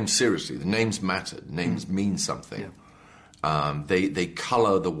took the names seriously. The names mattered. Names mean something. Yeah. They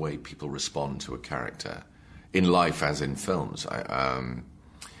colour the way people respond to a character in life as in films.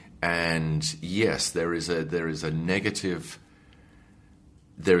 And yes, there is a negative.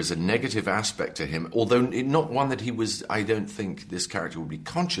 There is a negative aspect to him, although not one that I don't think this character would be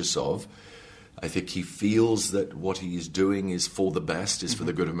conscious of. I think he feels that what he is doing is for the best, is for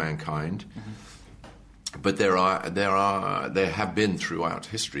the good of mankind. Mm-hmm. But there have been throughout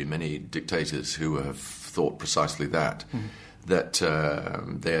history many dictators who have thought precisely that, that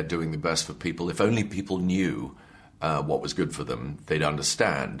they are doing the best for people. If only people knew what was good for them, they'd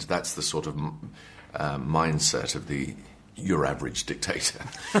understand. That's the sort of mindset of your average dictator.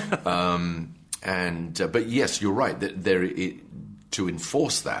 But yes, you're right. To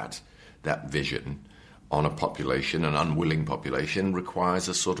enforce that vision on a population, an unwilling population, requires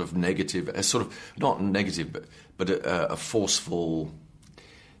a sort of not negative, but a forceful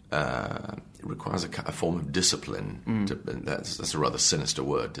it requires a form of discipline. That's a rather sinister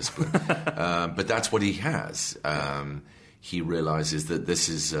word, discipline. But that's what he has. He realizes that this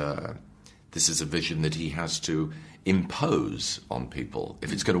is a vision that he has to impose on people.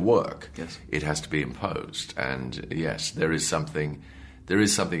 If it's going to work, it has to be imposed. And yes, there is something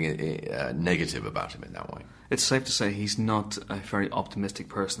negative about him in that way. It's safe to say he's not a very optimistic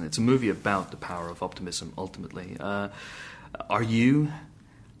person. It's a movie about the power of optimism, ultimately. Are you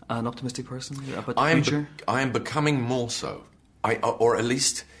an optimistic person about the future? I am becoming more so. Or at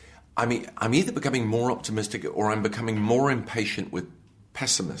least, I'm either becoming more optimistic or I'm becoming more impatient with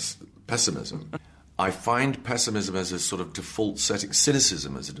pessimism. I find pessimism as a sort of default setting,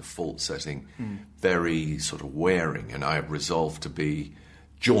 cynicism as a default setting, very sort of wearing, and I have resolved to be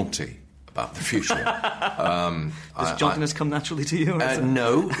jaunty about the future. Does jauntiness come naturally to you?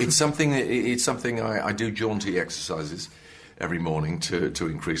 No, it's something I do jaunty exercises every morning to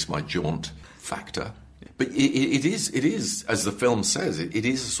increase my jaunt factor. But it is, as the film says, it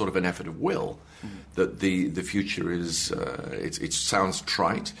is a sort of an effort of will. That the future is, it sounds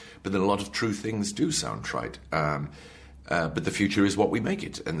trite, but then a lot of true things do sound trite. But the future is what we make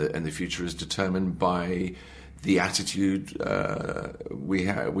it, and the future is determined by the attitude we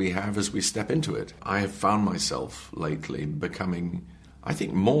have as we step into it. I have found myself lately becoming, I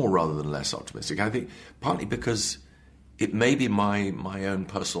think, more rather than less optimistic. I think partly because it may be my own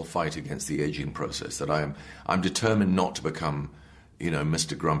personal fight against the aging process, that I'm determined not to become,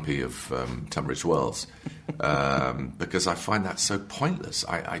 Mr. Grumpy of Tunbridge Wells, because I find that so pointless.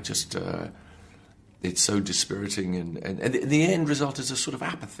 I just, it's so dispiriting, and the end result is a sort of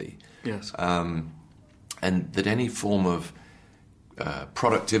apathy. Yes. And that any form of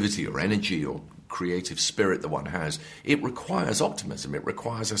productivity or energy or creative spirit that one has, it requires optimism. It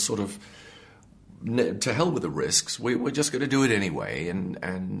requires a sort of, to hell with the risks, we're just going to do it anyway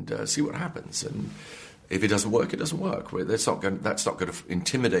and see what happens. And if it doesn't work, it doesn't work. That's not going to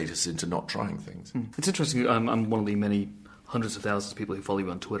intimidate us into not trying things. It's interesting. I'm one of the many hundreds of thousands of people who follow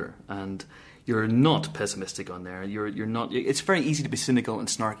you on Twitter, and you're not pessimistic on there. You're not. It's very easy to be cynical and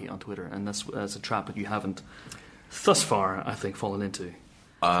snarky on Twitter, and that's a trap that you haven't, thus far, I think, fallen into.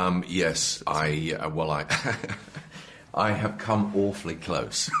 Yes, I have come awfully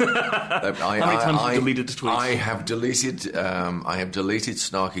close. How many times have you deleted the tweets? I have deleted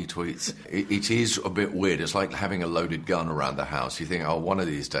snarky tweets. It is a bit weird. It's like having a loaded gun around the house. You think, one of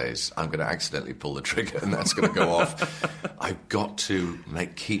these days I'm going to accidentally pull the trigger and that's going to go off. I've got to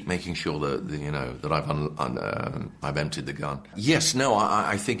keep making sure that I've emptied the gun. Yes, no.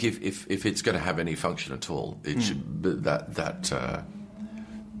 I think if it's going to have any function at all, it should that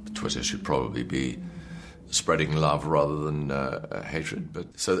Twitter should probably be spreading love rather than hatred.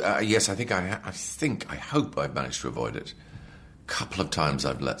 But so yes, I hope I've managed to avoid it. A couple of times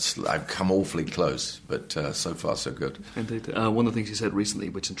I've come awfully close, but so far so good. Indeed. One of the things you said recently,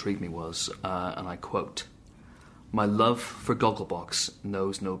 which intrigued me, was, and I quote, "My love for Gogglebox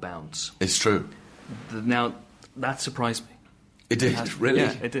knows no bounds." It's true. Now that surprised me. It did, really.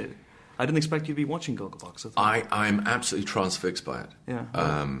 Yeah, it did. I didn't expect you to be watching Gogglebox. I'm absolutely transfixed by it. Yeah.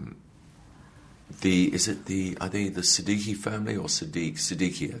 Are they the Siddiqui family or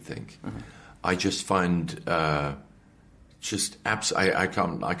Siddiqui, I think. I just find I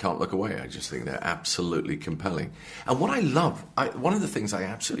can't look away. I just think they're absolutely compelling. And what I love, one of the things I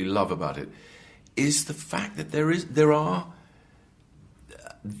absolutely love about it is the fact that there are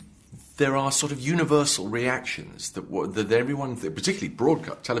sort of universal reactions that everyone, particularly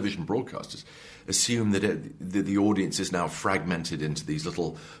television broadcasters, assume that the audience is now fragmented into these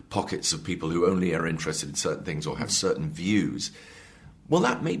little pockets of people who only are interested in certain things or have certain views. Well,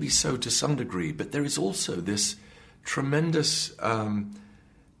 that may be so to some degree, but there is also this tremendous...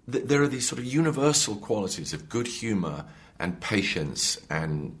 there are these sort of universal qualities of good humour and patience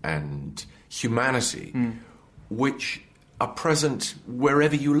and humanity, which are present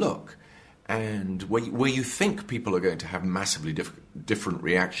wherever you look. And where you think people are going to have massively different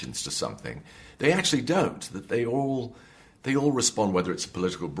reactions to something, they actually don't. That they all respond, whether it's a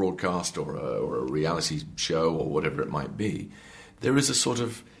political broadcast or a reality show or whatever it might be. There is a sort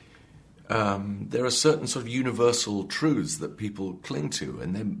of there are certain sort of universal truths that people cling to,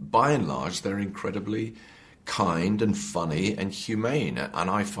 and then by and large they're incredibly kind and funny and humane. And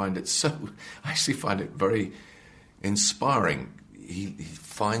I actually find it very inspiring. He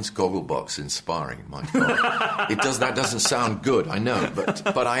finds Gogglebox inspiring. My God, that doesn't sound good, I know,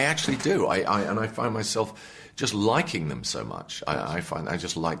 but I actually do. I find myself just liking them so much. I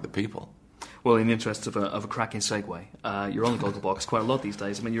just like the people. Well, in the interest of a cracking segue, you're on the Gogglebox quite a lot these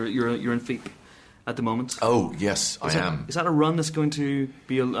days. I mean, you're in Veep, at the moment? Oh, yes, I am. Is that a run that's going to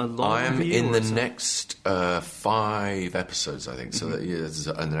be a long I am review, in the next 5 episodes, I think, so that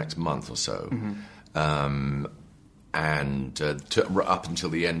in the next month or so. Mm-hmm. Up until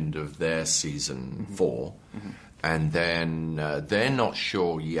the end of their season 4. Mm-hmm. And then they're not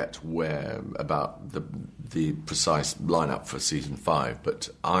sure yet about the precise lineup for season 5, but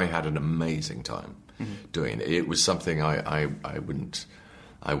I had an amazing time doing it. It was something I wouldn't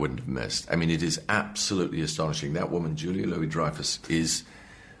have missed. I mean, it is absolutely astonishing. That woman, Julia Louis-Dreyfus, is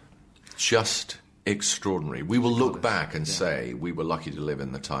just extraordinary. We will look back and say we were lucky to live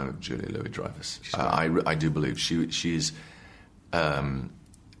in the time of Julia Louis-Dreyfus. I do believe she's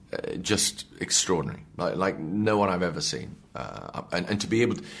just extraordinary, like no one I've ever seen. And to be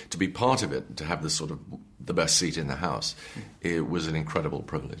able to be part of it, to have the best seat in the house, it was an incredible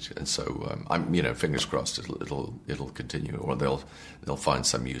privilege. And so I'm, fingers crossed it'll continue, or they'll find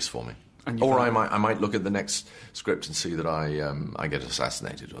some use for me. Or I might look at the next script and see that I get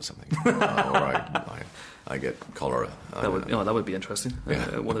assassinated or something, or I get cholera. That would be interesting.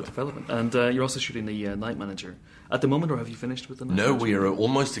 What a development! And you're also shooting the Night Manager at the moment, or have you finished with the Night Manager? No, we are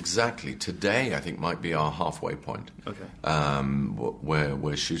almost exactly. Today, I think, might be our halfway point. Okay.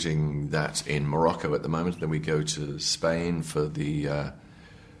 We're shooting that in Morocco at the moment. Then we go to Spain for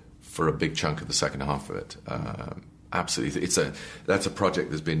a big chunk of the second half of it. Absolutely, that's a project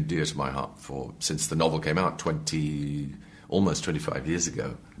that's been dear to my heart since the novel came out almost 25 years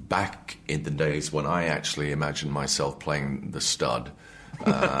ago. Back in the days when I actually imagined myself playing the stud.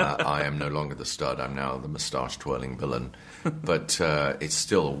 I am no longer the stud. I'm now the moustache-twirling villain. But it's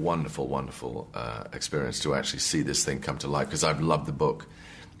still a wonderful, wonderful experience to actually see this thing come to life, because I've loved the book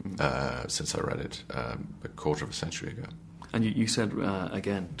since I read it a quarter of a century ago. And you said,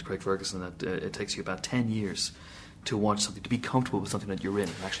 again, to Craig Ferguson, that it takes you about 10 years to watch something, to be comfortable with something that you're in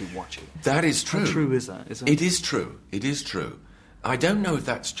and actually watch it. That is true. How true is that? It is true. It is true. I don't know if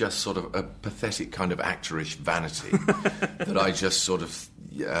that's just sort of a pathetic kind of actorish vanity that I just sort of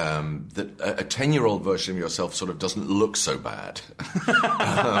that a 10-year-old version of yourself sort of doesn't look so bad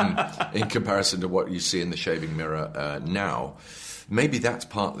in comparison to what you see in the shaving mirror now. Maybe that's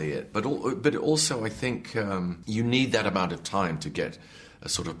partly it, but also I think you need that amount of time to get a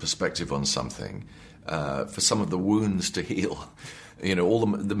sort of perspective on something, for some of the wounds to heal. All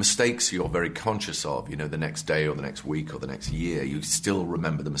the mistakes you're very conscious of, the next day or the next week or the next year, you still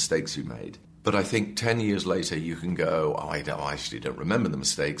remember the mistakes you made. But I think 10 years later you can go, I actually don't remember the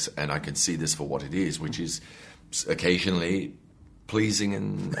mistakes, and I can see this for what it is, which is occasionally pleasing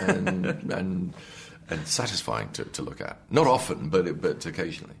and satisfying to look at. Not often, but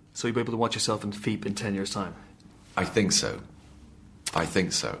occasionally. So you'll be able to watch yourself in Veep in 10 years' time? I think so.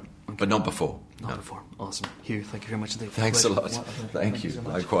 Okay. But not before. Not before. Awesome. Hugh, thank you very much indeed. Thanks a lot. Thank you. So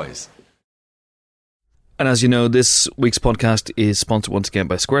Likewise. And as you know, this week's podcast is sponsored once again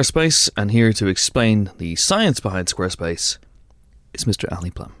by Squarespace, and here to explain the science behind Squarespace is Mr.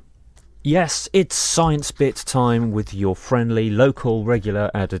 Ali Plum. Yes, it's Science Bit time with your friendly, local, regular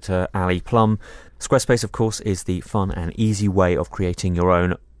editor, Ali Plum. Squarespace, of course, is the fun and easy way of creating your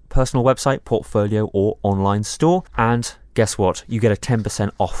own personal website, portfolio, or online store. And guess what? You get a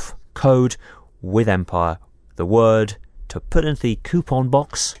 10% off code with Empire. The word to put into the coupon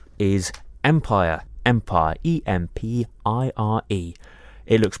box is Empire. Empire. E-M-P-I-R-E.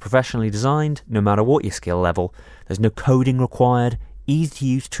 It looks professionally designed, no matter what your skill level. There's no coding required.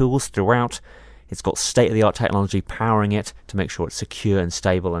 Easy-to-use tools throughout. It's got state-of-the-art technology powering it to make sure it's secure and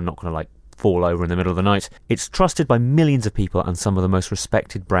stable and not going to fall over in the middle of the night. It's trusted by millions of people and some of the most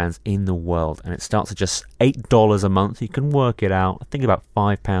respected brands in the world, and it starts at just $8 a month. You can work it out. I think about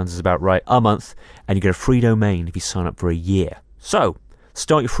 £5 is about right a month, and you get a free domain if you sign up for a year. So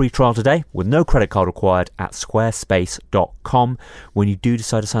start your free trial today with no credit card required at squarespace.com. When you do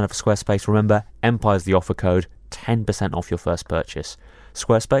decide to sign up for Squarespace, remember, Empire's the offer code, 10% off your first purchase.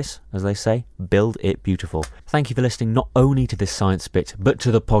 Squarespace, as they say, build it beautiful. Thank you for listening not only to this science bit, but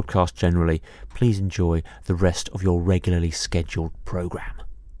to the podcast generally. Please enjoy the rest of your regularly scheduled programme.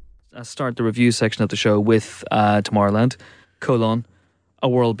 I start the review section of the show with Tomorrowland, A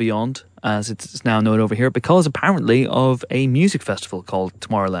World Beyond, as it's now known over here, because apparently of a music festival called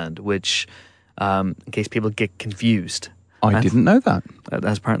Tomorrowland, which, in case people get confused... I didn't know that.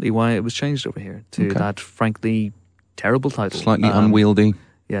 That's apparently why it was changed over here to that frankly terrible title. Slightly unwieldy.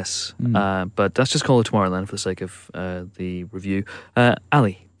 Yes. But let's just call it Tomorrowland for the sake of the review.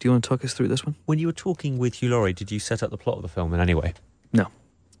 Ali, do you want to talk us through this one? When you were talking with Hugh Laurie, did you set up the plot of the film in any way? No.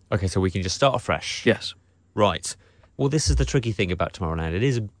 Okay, so we can just start afresh. Yes. Right. Well, this is the tricky thing about Tomorrowland. It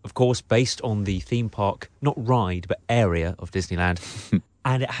is, of course, based on the theme park, not ride, but area of Disneyland.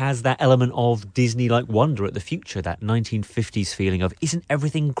 And it has that element of Disney-like wonder at the future, that 1950s feeling of, isn't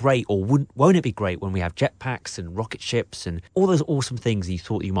everything great, or won't it be great when we have jetpacks and rocket ships and all those awesome things you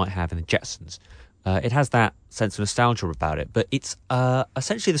thought you might have in the Jetsons. It has that sense of nostalgia about it, but it's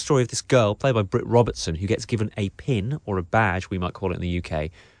essentially the story of this girl, played by Britt Robertson, who gets given a pin, or a badge, we might call it in the UK,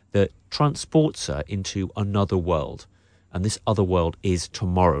 that transports her into another world. And this other world is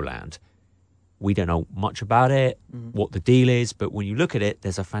Tomorrowland. We don't know much about it, what the deal is, but when you look at it,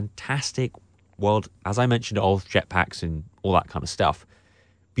 there's a fantastic world, as I mentioned, of jetpacks and all that kind of stuff.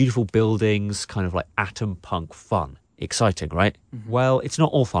 Beautiful buildings, kind of like atom punk fun. Exciting, right? Well, it's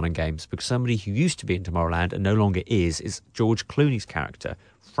not all fun and games, because somebody who used to be in Tomorrowland and no longer is George Clooney's character,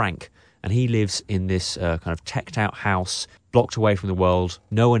 Frank. And he lives in this kind of teched out house, blocked away from the world,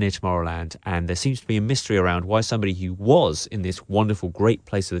 nowhere near Tomorrowland. And there seems to be a mystery around why somebody who was in this wonderful, great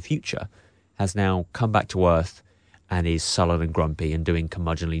place of the future has now come back to Earth and is sullen and grumpy and doing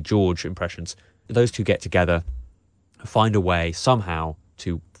curmudgeonly George impressions. Those two get together, find a way somehow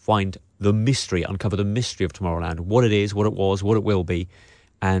to find the mystery, uncover the mystery of Tomorrowland, what it is, what it was, what it will be.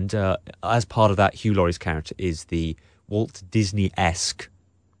 And as part of that, Hugh Laurie's character is the Walt Disney-esque,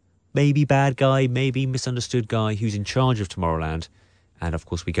 maybe bad guy, maybe misunderstood guy who's in charge of Tomorrowland. And of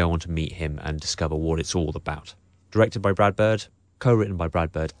course, we go on to meet him and discover what it's all about. Directed by Brad Bird, co-written by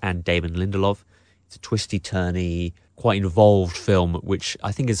Brad Bird and Damon Lindelof. It's a twisty-turny, quite involved film, which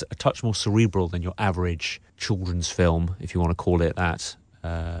I think is a touch more cerebral than your average children's film, if you want to call it that,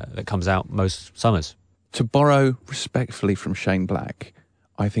 that comes out most summers. To borrow respectfully from Shane Black,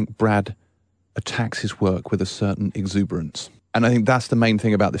 I think Brad attacks his work with a certain exuberance. And I think that's the main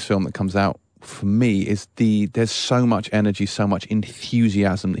thing about this film that comes out for me, is there's so much energy, so much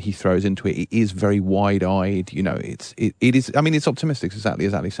enthusiasm that he throws into it. It is very wide-eyed, you know, it is, I mean, it's optimistic, exactly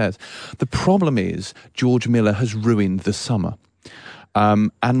as Ali says. The problem is George Miller has ruined the summer.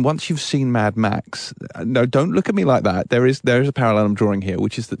 And once you've seen Mad Max, no, don't look at me like that. There is a parallel I'm drawing here,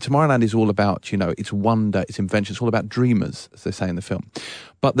 which is that Tomorrowland is all about, you know, its wonder, its invention. It's all about dreamers, as they say in the film.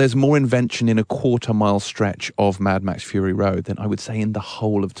 But there's more invention in a quarter-mile stretch of Mad Max Fury Road than I would say in the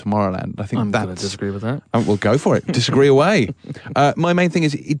whole of Tomorrowland. I think I'm going to disagree with that. Well, go for it. Disagree away. My main thing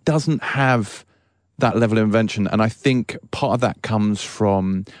is it doesn't have that level of invention, and I think part of that comes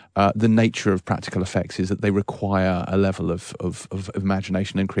from the nature of practical effects, is that they require a level of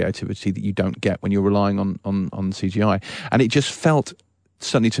imagination and creativity that you don't get when you're relying on CGI. And it just felt,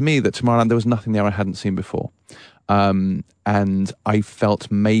 certainly to me, that Tomorrowland, there was nothing there I hadn't seen before. And I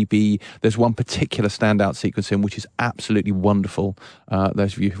felt maybe there's one particular standout sequence in which is absolutely wonderful.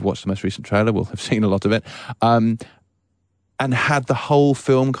 Those of you who've watched the most recent trailer will have seen a lot of it. And had the whole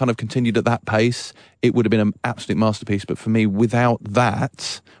film kind of continued at that pace, it would have been an absolute masterpiece. But for me, without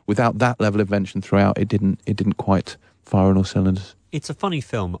that level of invention throughout, it didn't quite fire on all cylinders. It's a funny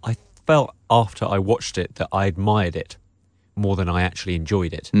film. I felt after I watched it that I admired it more than I actually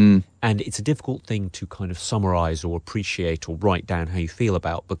enjoyed it. And it's a difficult thing to kind of summarise or appreciate or write down how you feel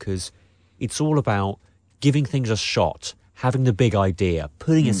about, because it's all about giving things a shot, having the big idea,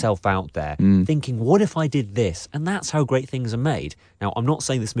 putting yourself out there, thinking, what if I did this? And that's how great things are made. Now, I'm not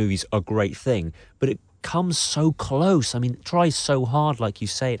saying this movie's a great thing, but it comes so close. I mean, it tries so hard, like you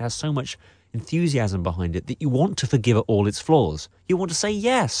say. It has so much enthusiasm behind it that you want to forgive it all its flaws. You want to say,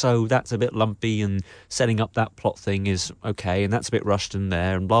 yeah, so that's a bit lumpy, and setting up that plot thing is okay, and that's a bit rushed in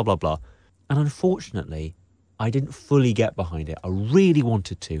there, and blah, blah, blah. And unfortunately, I didn't fully get behind it. I really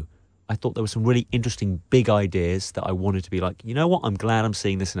wanted to. I thought there were some really interesting big ideas that I wanted to be like, you know what, I'm glad I'm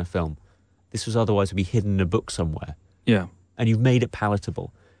seeing this in a film. This was otherwise would be hidden in a book somewhere. Yeah. And you've made it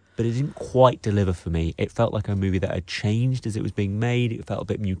palatable. But it didn't quite deliver for me. It felt like a movie that had changed as it was being made. It felt a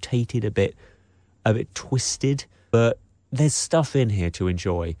bit mutated, a bit twisted. But there's stuff in here to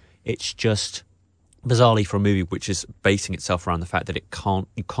enjoy. It's just, bizarrely, for a movie which is basing itself around the fact that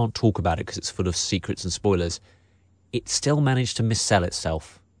you can't talk about it because it's full of secrets and spoilers, it still managed to missell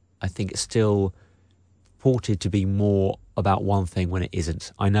itself. I think it's still purported to be more about one thing when it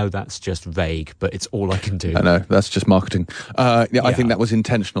isn't. I know that's just vague, but it's all I can do. I know, that's just marketing. I think that was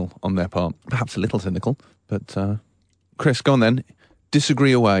intentional on their part. Perhaps a little cynical, but Chris, go on then.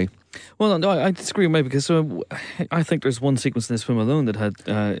 Disagree away. Well, no, I disagree with me, because I think there's one sequence in this film alone that had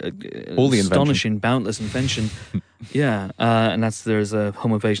all the astonishing, boundless invention. Yeah, and there's a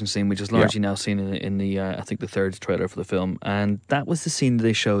home invasion scene, which is largely now seen in the I think the third trailer for the film, and that was the scene that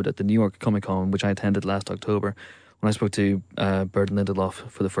they showed at the New York Comic Con, which I attended last October, when I spoke to Bird Lindelof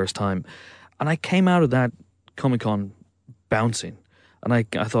for the first time, and I came out of that Comic Con bouncing. And I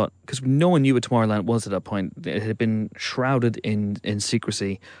thought, because no one knew what Tomorrowland was at that point, it had been shrouded in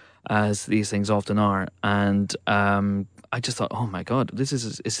secrecy, as these things often are. And I just thought, oh my God, this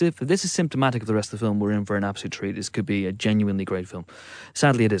is if this is symptomatic of the rest of the film, we're in for an absolute treat. This could be a genuinely great film.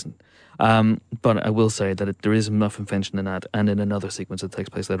 Sadly, it isn't. But I will say that there is enough invention in that, and in another sequence that takes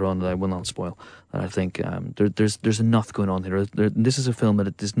place later on that I will not spoil. And I think there's enough going on here. This is a film that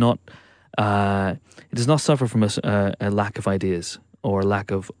it does not suffer from a lack of ideas, or a lack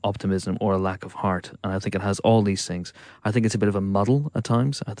of optimism, or a lack of heart. And I think it has all these things. I think it's a bit of a muddle at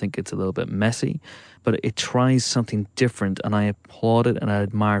times. I think it's a little bit messy, but it tries something different, and I applaud it and I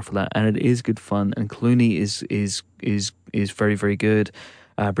admire for that. And it is good fun. And Clooney is very, very good.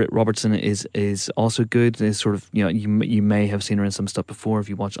 Britt Robertson is also good. Is sort of, you may have seen her in some stuff before. If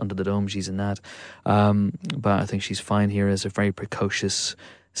you watch Under the Dome, she's in that. But I think she's fine here as a very precocious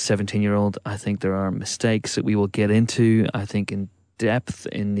 17-year-old. I think there are mistakes that we will get into, I think, in depth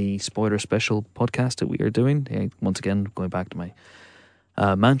in the spoiler special podcast that we are doing. Once again, going back to my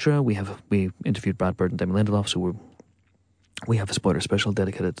mantra, we interviewed Brad Bird and Damon Lindelof, so we have a spoiler special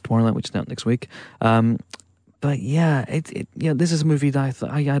dedicated to Tomorrowland, which is out next week. But yeah, this is a movie that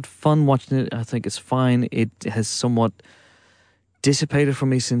I had fun watching it. I think it's fine. It has somewhat dissipated from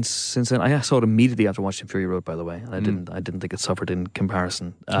me since then. I saw it immediately after watching Fury Road, by the way, and I didn't think it suffered in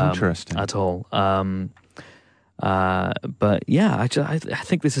comparison. Interesting at all. But yeah, I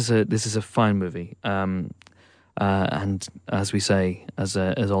think this is a fine movie. And as we say, as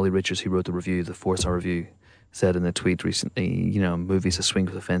Ollie Richards, who wrote the review, the 4-star review, said in a tweet recently, movies that swing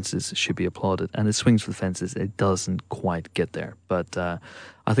for the fences should be applauded, and it swings for the fences. It doesn't quite get there, but I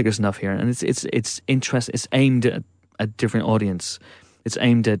think there's enough here, and it's interesting. It's aimed at a different audience. It's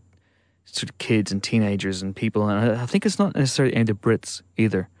aimed at sort of kids and teenagers and people, and I think it's not necessarily aimed at Brits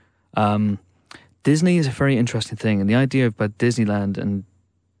either. Disney is a very interesting thing, and the idea about Disneyland and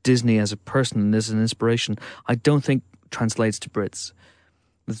Disney as a person and as an inspiration, I don't think translates to Brits.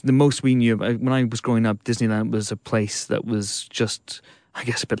 The most we knew, when I was growing up, Disneyland was a place that was just, I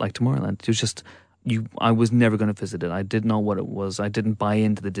guess, a bit like Tomorrowland. It was just, I was never going to visit it. I didn't know what it was. I didn't buy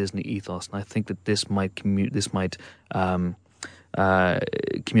into the Disney ethos, and I think that this might communicate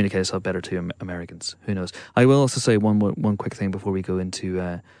itself better to Americans. Who knows? I will also say one quick thing before we go into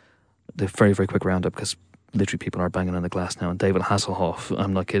the very, very quick roundup, because literally people are banging on the glass now, and David Hasselhoff,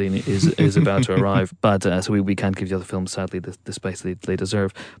 I'm not kidding, is about to arrive. But so we can't give the other films, sadly, the space they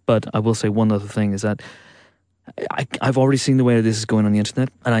deserve. But I will say one other thing is that I've already seen the way this is going on the internet,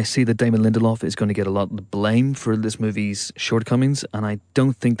 and I see that Damon Lindelof is going to get a lot of the blame for this movie's shortcomings, and I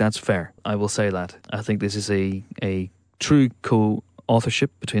don't think that's fair. I will say that. I think this is a true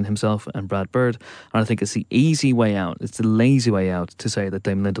co-authorship between himself and Brad Bird, and I think it's the easy way out, it's the lazy way out to say that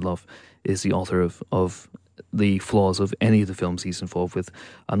Damon Lindelof is the author of the flaws of any of the films he's involved with.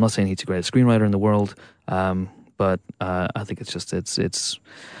 I'm not saying he's the greatest screenwriter in the world, but I think it's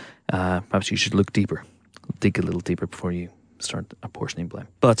perhaps you should look deeper, dig a little deeper before you start apportioning blame.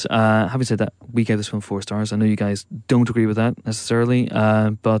 But having said that, we gave this film 4 stars. I know you guys don't agree with that necessarily,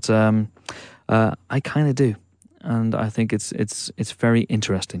 but I kind of do, and I think it's very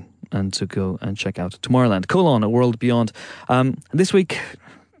interesting, and to go and check out Tomorrowland: A World Beyond. This week,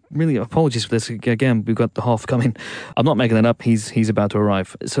 really apologies for this. Again, we've got the Hoff coming. I'm not making it up. He's about to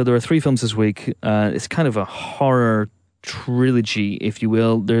arrive. So there are 3 films this week. It's kind of a horror trilogy, if you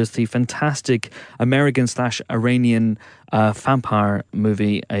will. There's the fantastic American/Iranian vampire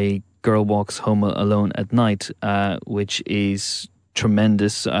movie, A Girl Walks Home Alone at Night, which is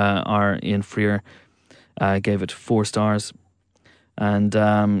tremendous. Our Ian Freer gave it 4 stars. And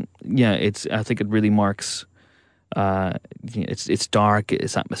I think it really marks... it's dark,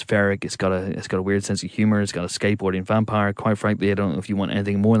 it's atmospheric, it's got a weird sense of humor, it's got a skateboarding vampire. Quite frankly, I don't know if you want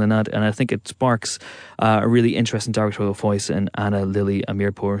anything more than that, and I think it sparks a really interesting directorial voice in Anna Lily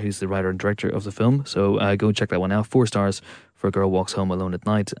Amirpour, who's the writer and director of the film. So go and check that one out. 4 stars for A Girl Walks Home Alone at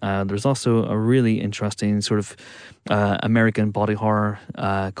Night. There's also a really interesting sort of American body horror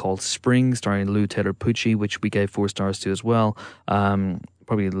called Spring, starring Lou Taylor Pucci, which we gave 4 stars to as well.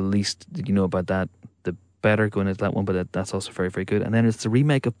 Probably the least that you know about that, better going into that one, but that's also very, very good. And then it's the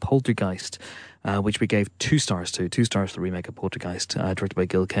remake of Poltergeist, which we gave 2 stars to. 2 stars for the remake of Poltergeist, directed by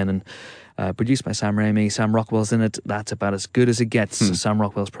Gil Kennan, produced by Sam Raimi. Sam Rockwell's in it. That's about as good as it gets. Sam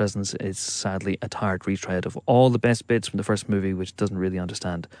Rockwell's presence is sadly a tired retread of all the best bits from the first movie, which doesn't really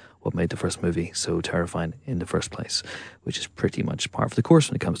understand what made the first movie so terrifying in the first place, which is pretty much par for the course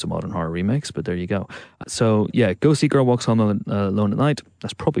when it comes to modern horror remakes, but there you go. So yeah, go see Girl Walks Home Alone at Night.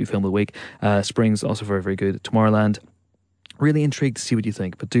 That's probably film of the week. Spring's also very, very good. Tomorrowland, Really intrigued to see what you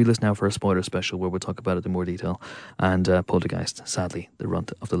think, but do listen out for a spoiler special where we'll talk about it in more detail. And Poltergeist, sadly, the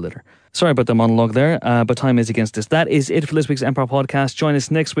runt of the litter. Sorry about the monologue there, but time is against us. That is it for this week's Empire Podcast. Join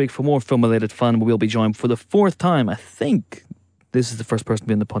us next week for more film-related fun. We'll be joined for the 4th time, I think. This is the first person to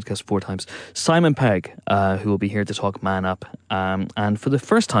be on the podcast 4 times. Simon Pegg, who will be here to talk Man Up. And for the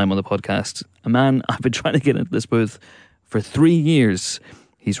first time on the podcast, a man I've been trying to get into this booth for 3 years.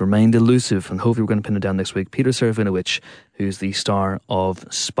 He's remained elusive, and hopefully we're going to pin him down next week. Peter Serafinowicz, who's the star of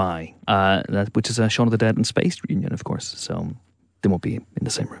Spy, which is a Shaun of the Dead and Space reunion, of course. So they won't be in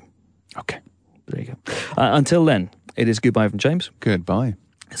the same room. Okay, there you go. Until then, it is goodbye from James. Goodbye.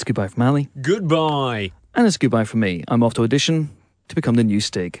 It's goodbye from Ali. Goodbye. And it's goodbye from me. I'm off to audition to become the new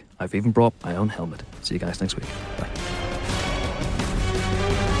Stig. I've even brought my own helmet. See you guys next week. Bye.